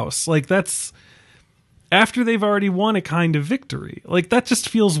his house. Like, that's after they've already won a kind of victory. Like, that just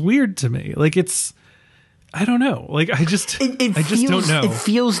feels weird to me. Like, it's, I don't know. Like, I just don't know. It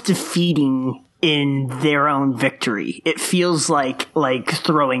feels defeating in their own victory. It feels like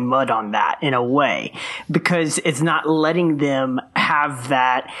throwing mud on that in a way, because it's not letting them have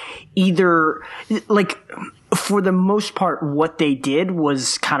that either. Like, for the most part, what they did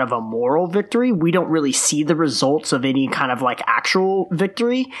was kind of a moral victory. We don't really see the results of any kind of like actual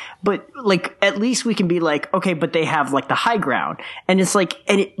victory, but like, at least we can be like, okay, but they have like the high ground. And it's like,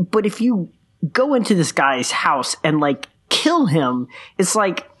 but if you go into this guy's house and like kill him, it's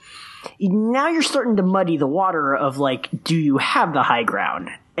like, now you're starting to muddy the water of like, do you have the high ground?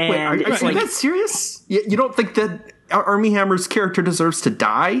 And wait, are you that serious? You don't think that Armie Hammer's character deserves to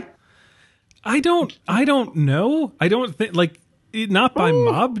die? I don't know. I don't think, like, not by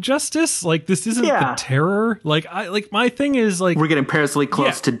mob justice. Like, this isn't the terror. Like, my thing is like, we're getting perilously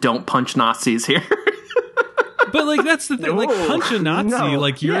close to don't punch Nazis here. But like, that's the thing. Like, punch a Nazi,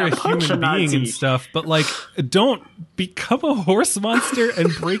 like you're a human being and stuff. But like, don't become a horse monster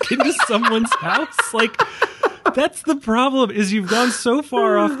and break into someone's house. Like, that's the problem. Is you've gone so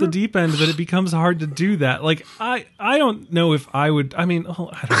far off the deep end that it becomes hard to do that. Like, I don't know if I would. I mean, I don't know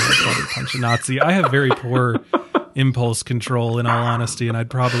if I would punch a Nazi. I have very poor impulse control, in all honesty, and I'd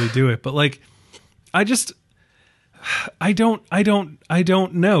probably do it. But like, I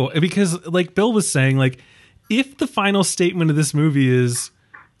don't know, because like Bill was saying, like, if the final statement of this movie is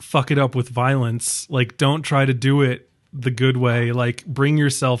fuck it up with violence, like, don't try to do it the good way, like, bring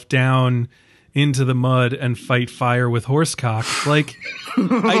yourself down into the mud and fight fire with horsecock, like,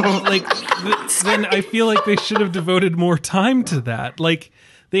 then I feel like they should have devoted more time to that. Like,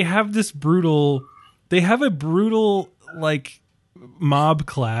 they have a brutal like mob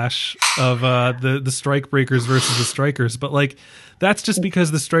clash of the strike breakers versus the strikers, but like, that's just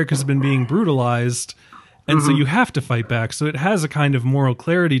because the strikers have been being brutalized. And so you have to fight back. So it has a kind of moral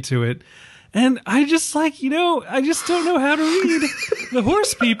clarity to it. And I just like, I just don't know how to read the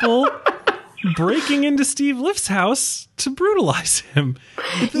horse people breaking into Steve Lift's house to brutalize him.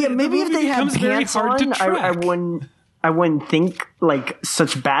 Yeah, maybe if they had pants on, I wouldn't think like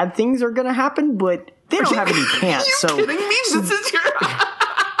such bad things are going to happen, but they don't have any pants. So kidding me?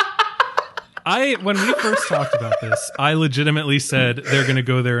 When we first talked about this, I legitimately said they're going to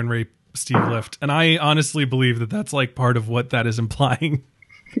go there and rape Steve Lift, and I honestly believe that that's like part of what that is implying.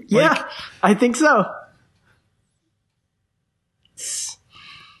 Yeah, I think so.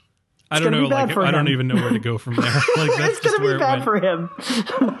 I don't know. Like, I don't even know where to go from there. Like, that's it's going to be bad for him.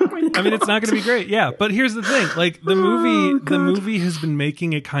 I mean, it's not going to be great. Yeah, but here's the thing: like, the movie has been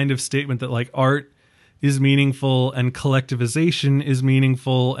making a kind of statement that like art is meaningful and collectivization is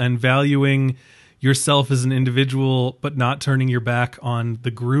meaningful and valuing yourself as an individual, but not turning your back on the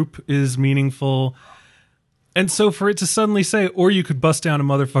group is meaningful. And so for it to suddenly say, or you could bust down a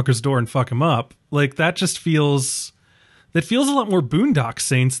motherfucker's door and fuck him up, like, that just feels a lot more Boondock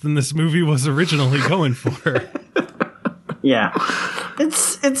Saints than this movie was originally going for. Yeah.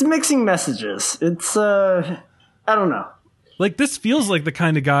 It's mixing messages. It's, I don't know. Like, this feels like the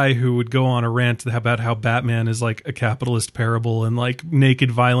kind of guy who would go on a rant about how Batman is like a capitalist parable and like naked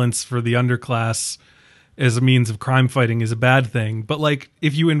violence for the underclass as a means of crime fighting is a bad thing. But like,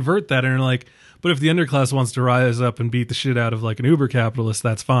 if you invert that and are like, but if the underclass wants to rise up and beat the shit out of like an uber capitalist,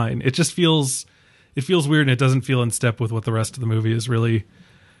 that's fine. It just feels weird, and it doesn't feel in step with what the rest of the movie is really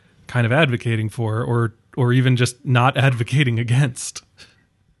kind of advocating for, or even just not advocating against.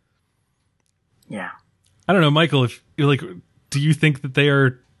 Yeah. I don't know, Michael, if you're like, do you think that they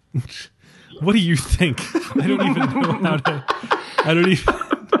are? What do you think? I don't even know how to.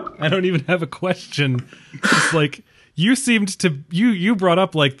 I don't even have a question. It's like, you seemed to you brought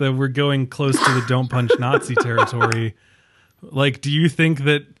up like we're going close to the don't punch Nazi territory. Like, do you think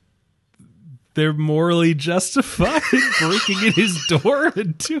that they're morally justified breaking in his door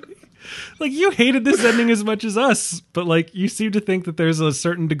and doing? like you hated this ending as much as us, but like you seem to think that there's a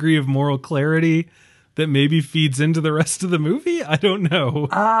certain degree of moral clarity that maybe feeds into the rest of the movie. I don't know.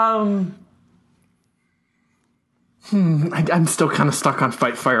 I'm still kind of stuck on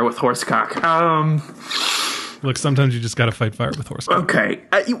fight fire with horsecock. Look, sometimes you just got to fight fire with horsecock. Okay.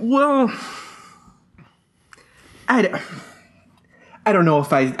 I don't know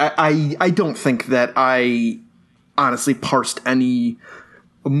if I don't think that I honestly parsed any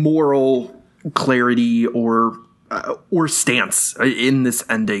moral clarity or stance in this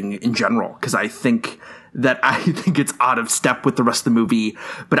ending in general, because I think it's out of step with the rest of the movie,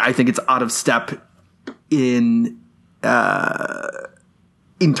 but I think it's out of step in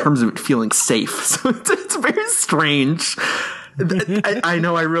terms of it feeling safe. So it's very strange. I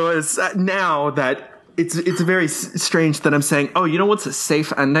know, I realize now that it's very strange that I'm saying, oh, you know what's a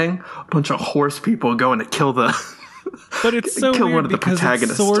safe ending? A bunch of horse people going to kill the... But it's so kill weird one of the because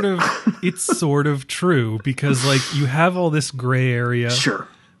protagonists. it's sort of true, because like you have all this gray area. Sure.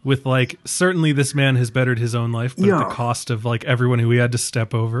 With like, certainly this man has bettered his own life, but at the cost of like everyone who he had to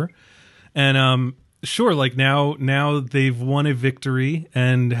step over. And sure, like now they've won a victory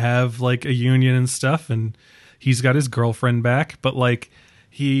and have like a union and stuff, and he's got his girlfriend back, but like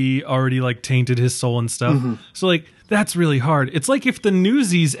he already like tainted his soul and stuff. Mm-hmm. So like that's really hard. It's like if the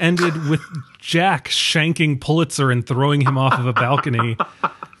Newsies ended with Jack shanking Pulitzer and throwing him off of a balcony.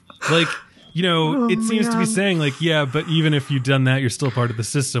 Like, you know, it seems to be saying like, yeah, but even if you've done that, you're still part of the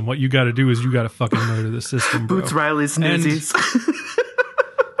system. What you got to do is you got to fucking murder the system, bro. Boots Riley's Newsies.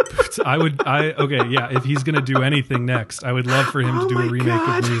 Okay, yeah, if he's going to do anything next, I would love for him to do a remake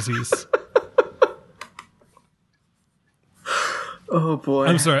of Newsies. Oh boy.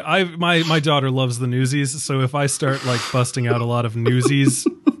 I'm sorry. My daughter loves the Newsies, so if I start like busting out a lot of Newsies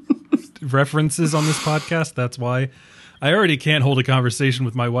references on this podcast, that's why. I already can't hold a conversation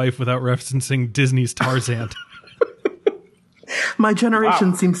with my wife without referencing Disney's Tarzan. My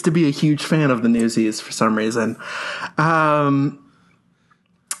generation seems to be a huge fan of the Newsies for some reason. Okay,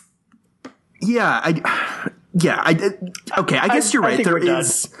 I guess you're right. There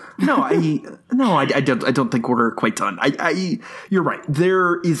is I don't think we're quite done. You're right.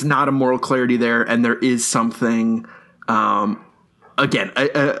 There is not a moral clarity there, and there is something, again,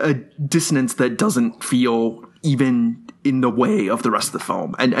 a dissonance that doesn't feel even in the way of the rest of the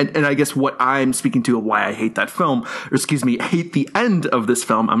film. And I guess what I'm speaking to of why I hate that film, or excuse me, hate the end of this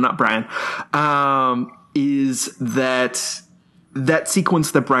film, I'm not Brian, is that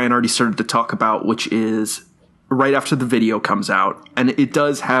sequence that Brian already started to talk about, which is right after the video comes out, and it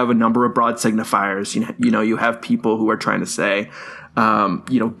does have a number of broad signifiers. You know, you have people who are trying to say,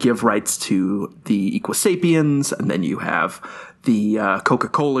 give rights to the Equisapiens, and then you have the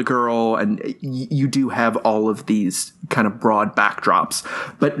Coca-Cola girl, and you do have all of these kind of broad backdrops.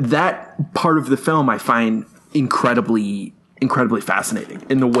 But that part of the film I find incredibly, incredibly fascinating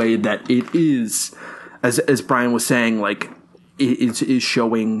in the way that it is, as Brian was saying, like, it is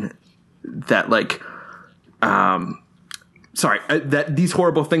showing that, like, that these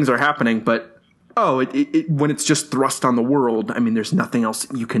horrible things are happening, but when it's just thrust on the world, I mean, there's nothing else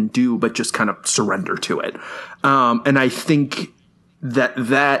you can do but just kind of surrender to it. And I think that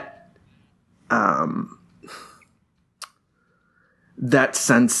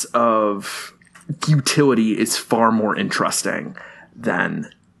sense of futility is far more interesting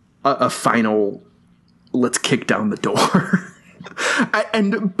than a final, let's kick down the door.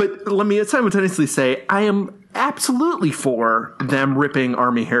 But let me simultaneously say, I am absolutely for them ripping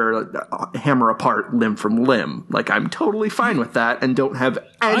Armie Hammer apart limb from limb. Like, I'm totally fine with that and don't have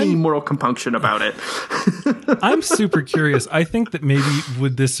any moral compunction about it. I'm super curious. I think that maybe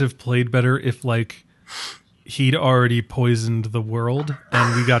would this have played better if, like, he'd already poisoned the world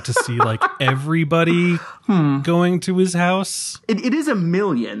and we got to see, like, everybody going to his house? It is 1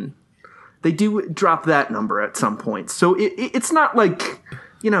 million. They do drop that number at some point. So it's not like,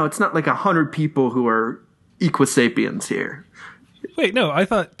 it's not like 100 people who are Equisapiens here. Wait, no, I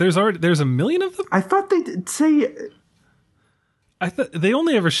thought there's 1 million of them? I thought they did say... I thought they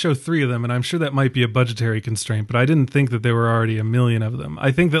only ever show 3 of them, and I'm sure that might be a budgetary constraint, but I didn't think that there were already 1 million of them.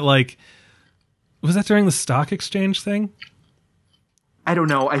 I think that, like, was that during the stock exchange thing? I don't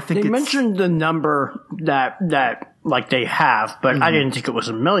know. I think they mentioned the number that like they have, but I didn't think it was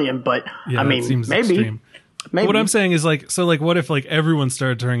 1 million. But yeah, I mean, seems maybe. Extreme. Maybe. But what I'm saying is, like, so, like, what if, like, everyone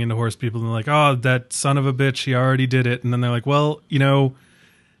started turning into horse people and they're like, oh, that son of a bitch, he already did it, and then they're like, well,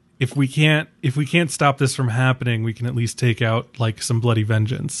 if we can't stop this from happening, we can at least take out, like, some bloody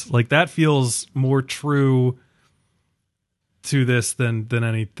vengeance. Like, that feels more true to this than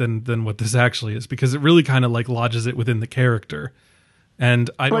what this actually is, because it really kind of, like, lodges it within the character.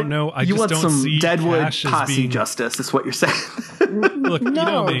 And I don't know. I you just want don't some see Deadwood Cash as posse being justice, is what you're saying. Look, you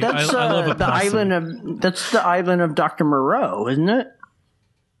know me. that's I love a the possum. that's the island of Dr. Moreau, isn't it?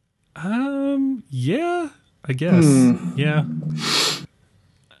 Yeah, I guess. Yeah.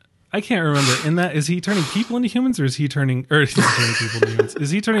 I can't remember. In that, is he turning people into humans, or is he turning people into humans?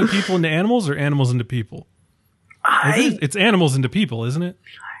 Is he turning people into animals, or animals into people? It's animals into people, isn't it?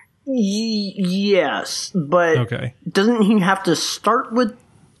 Yes, but Okay. doesn't he have to start with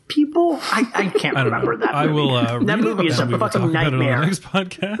people? I can't I don't remember know. that I movie. will. That read movie it, is and a we will fucking talk about it on nightmare. the next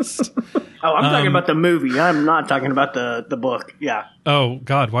podcast. Oh, I'm talking about the movie. I'm not talking about the book. Yeah. Oh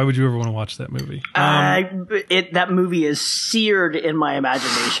God, why would you ever want to watch that movie? That movie is seared in my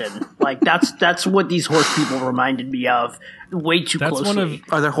imagination. Like that's what these horse people reminded me of way too That's closely. one of.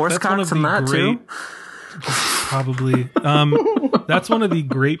 Are there horse That's one cocks of in the that great, too? Probably. That's one of the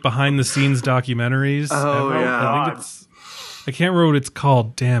great behind the scenes documentaries. Oh, ever. yeah. I think I can't remember what it's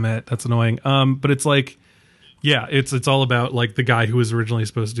called. Damn it, that's annoying. But it's like, yeah, it's all about like the guy who was originally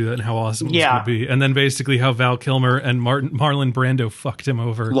supposed to do that and how awesome it was going to be, and then basically how Val Kilmer and Marlon Brando fucked him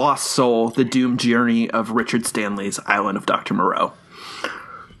over. Lost Soul: The Doomed Journey of Richard Stanley's Island of Dr. Moreau.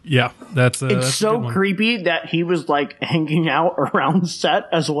 Yeah, that's It's that's a so good one. creepy that he was like hanging out around set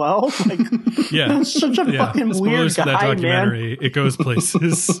as well. Like, Yeah, that's such a fucking Spoilers weird for that guy, man. documentary. It goes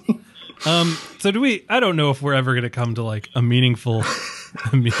places. So do we? I don't know if we're ever going to come to like a meaningful,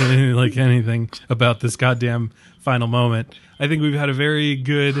 like anything about this goddamn final moment. I think we've had a very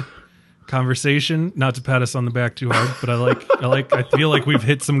good conversation. Not to pat us on the back too hard, but I feel like we've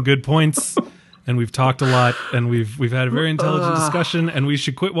hit some good points, and we've talked a lot, and we've had a very intelligent discussion, and we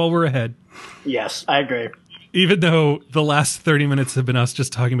should quit while we're ahead. Yes, I agree. Even though the last 30 minutes have been us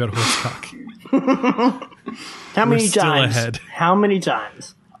just talking about horsecock. How many still times? ahead. How many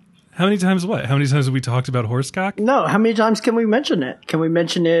times? How many times what? How many times have we talked about horsecock? No, how many times can we mention it? Can we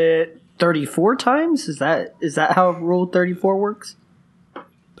mention it 34 times? Is that how Rule 34 works?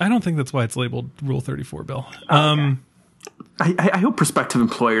 I don't think that's why it's labeled Rule 34, Bill. Okay. I hope prospective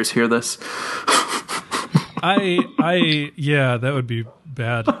employers hear this. Yeah, that would be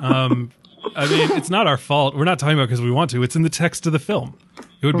bad. I mean, it's not our fault. We're not talking about it because we want to. It's in the text of the film.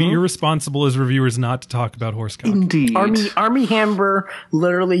 It would be irresponsible as reviewers not to talk about horsecock. Indeed. Army Hammer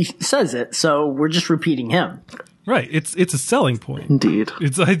literally says it, so we're just repeating him. Right. It's a selling point. Indeed.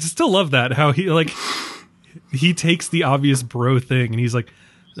 I still love that, how he takes the obvious bro thing and he's like,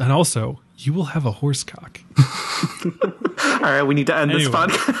 and also, you will have a horsecock. All right, we need to end this Anyway.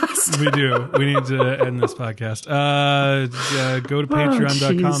 podcast. We do. We need to end this podcast. Go to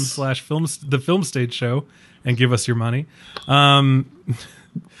patreon.com/the film stage show and give us your money.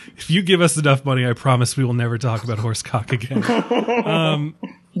 If you give us enough money, I promise we will never talk about horsecock again.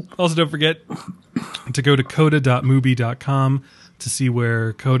 Also, don't forget to go to coda.mubi.com to see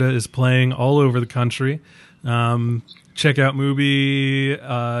where Coda is playing all over the country. Check out Mubi.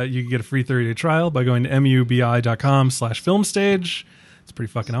 You can get a free 30-day trial by going to mubi.com/filmstage. It's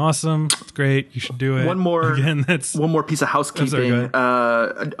pretty fucking awesome. It's great. You should do it. One more piece of housekeeping.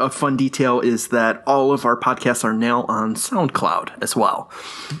 A fun detail is that all of our podcasts are now on SoundCloud as well.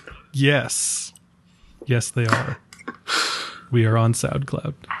 Yes, they are. We are on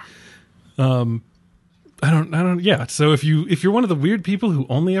SoundCloud. I don't. Yeah. So if you're one of the weird people who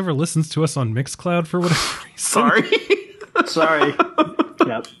only ever listens to us on Mixcloud for whatever reason, Sorry.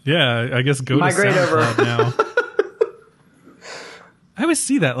 Yep. yeah, I guess go Migrate to over. SoundCloud now. I always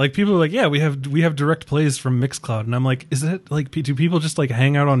see that. Like, people are like, yeah, we have direct plays from Mixcloud, and I'm like, is it like, do people just like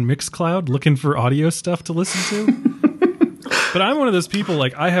hang out on Mixcloud looking for audio stuff to listen to? But I'm one of those people,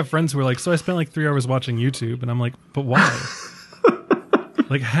 like, I have friends who are like, so I spent like 3 hours watching YouTube, and I'm like, but why?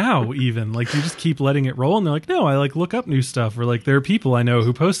 Like, how even? Like, you just keep letting it roll, and they're like, no, I like look up new stuff, or like there are people I know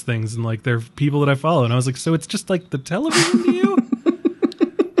who post things, and like there are people that I follow, and I was like, so it's just like the television to you?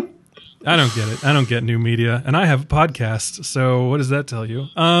 I don't get it. I don't get new media, and I have a podcast, so what does that tell you?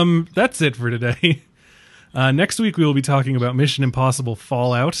 That's it for today. Next week we will be talking about Mission Impossible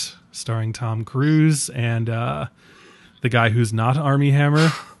Fallout, starring Tom Cruise and the guy who's not Army Hammer.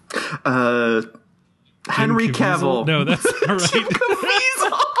 Henry Jim Cavill. Caviezel? No, that's not right.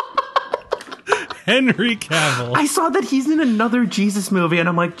 Henry Cavill. I saw that he's in another Jesus movie, and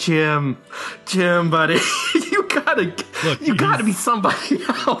I'm like, Jim, buddy, you gotta be somebody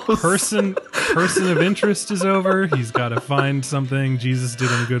else. Person of interest is over. He's got to find something. Jesus did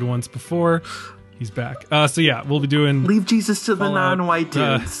him good once before. He's back. So yeah, we'll be doing Leave Jesus to the Fallout, non-white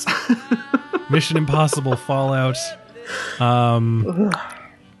dudes. Mission Impossible Fallout.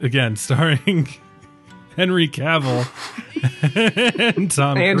 Again, starring Henry Cavill and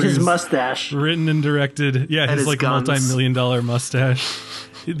Tom And Cruise. his mustache. Written and directed. Yeah, And his his like guns. multi-million-dollar mustache.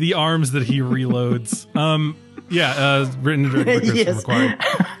 The arms that he reloads. Written and directed by Christopher Yes.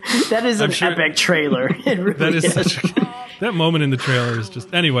 McQuarrie. That is an sure- epic trailer. It really That is is. such a, that moment in the trailer is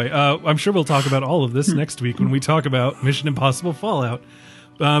just anyway. I'm sure we'll talk about all of this next week when we talk about Mission Impossible Fallout.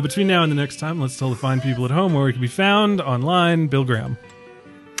 Between now and the next time, let's tell the fine people at home where we can be found online. Bill Graham.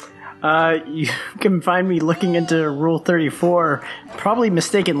 You can find me looking into Rule 34, probably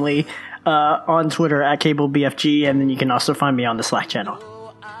mistakenly, on Twitter at CableBFG, and then you can also find me on the Slack channel.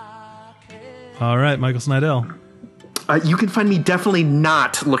 All right, Michael Snydell. You can find me definitely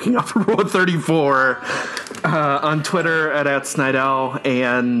not looking up Rule 34 on Twitter at @Snydell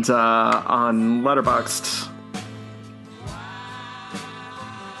and on Letterboxd.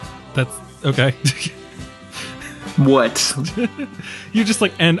 That's okay. What? You just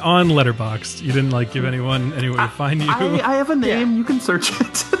like and on Letterboxd. You didn't like give anyone any way to find you. I have a name. You can search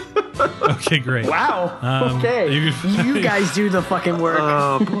it. Okay, great. Wow. Okay. you- You guys do the fucking work.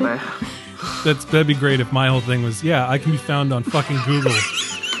 Oh boy. That'd be great if my whole thing was, I can be found on fucking Google.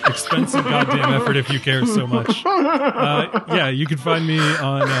 Expensive goddamn effort if you care so much. You can find me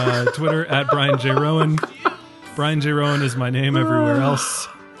on Twitter at Brian J. Rowan. Brian J. Rowan is my name everywhere else.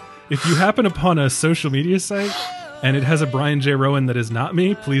 If you happen upon a social media site and it has a Brian J. Rowan that is not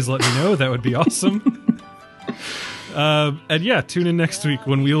me, please let me know. That would be awesome. Tune in next week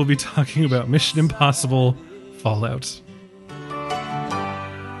when we will be talking about Mission Impossible Fallout.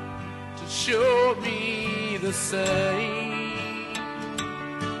 Show me the same.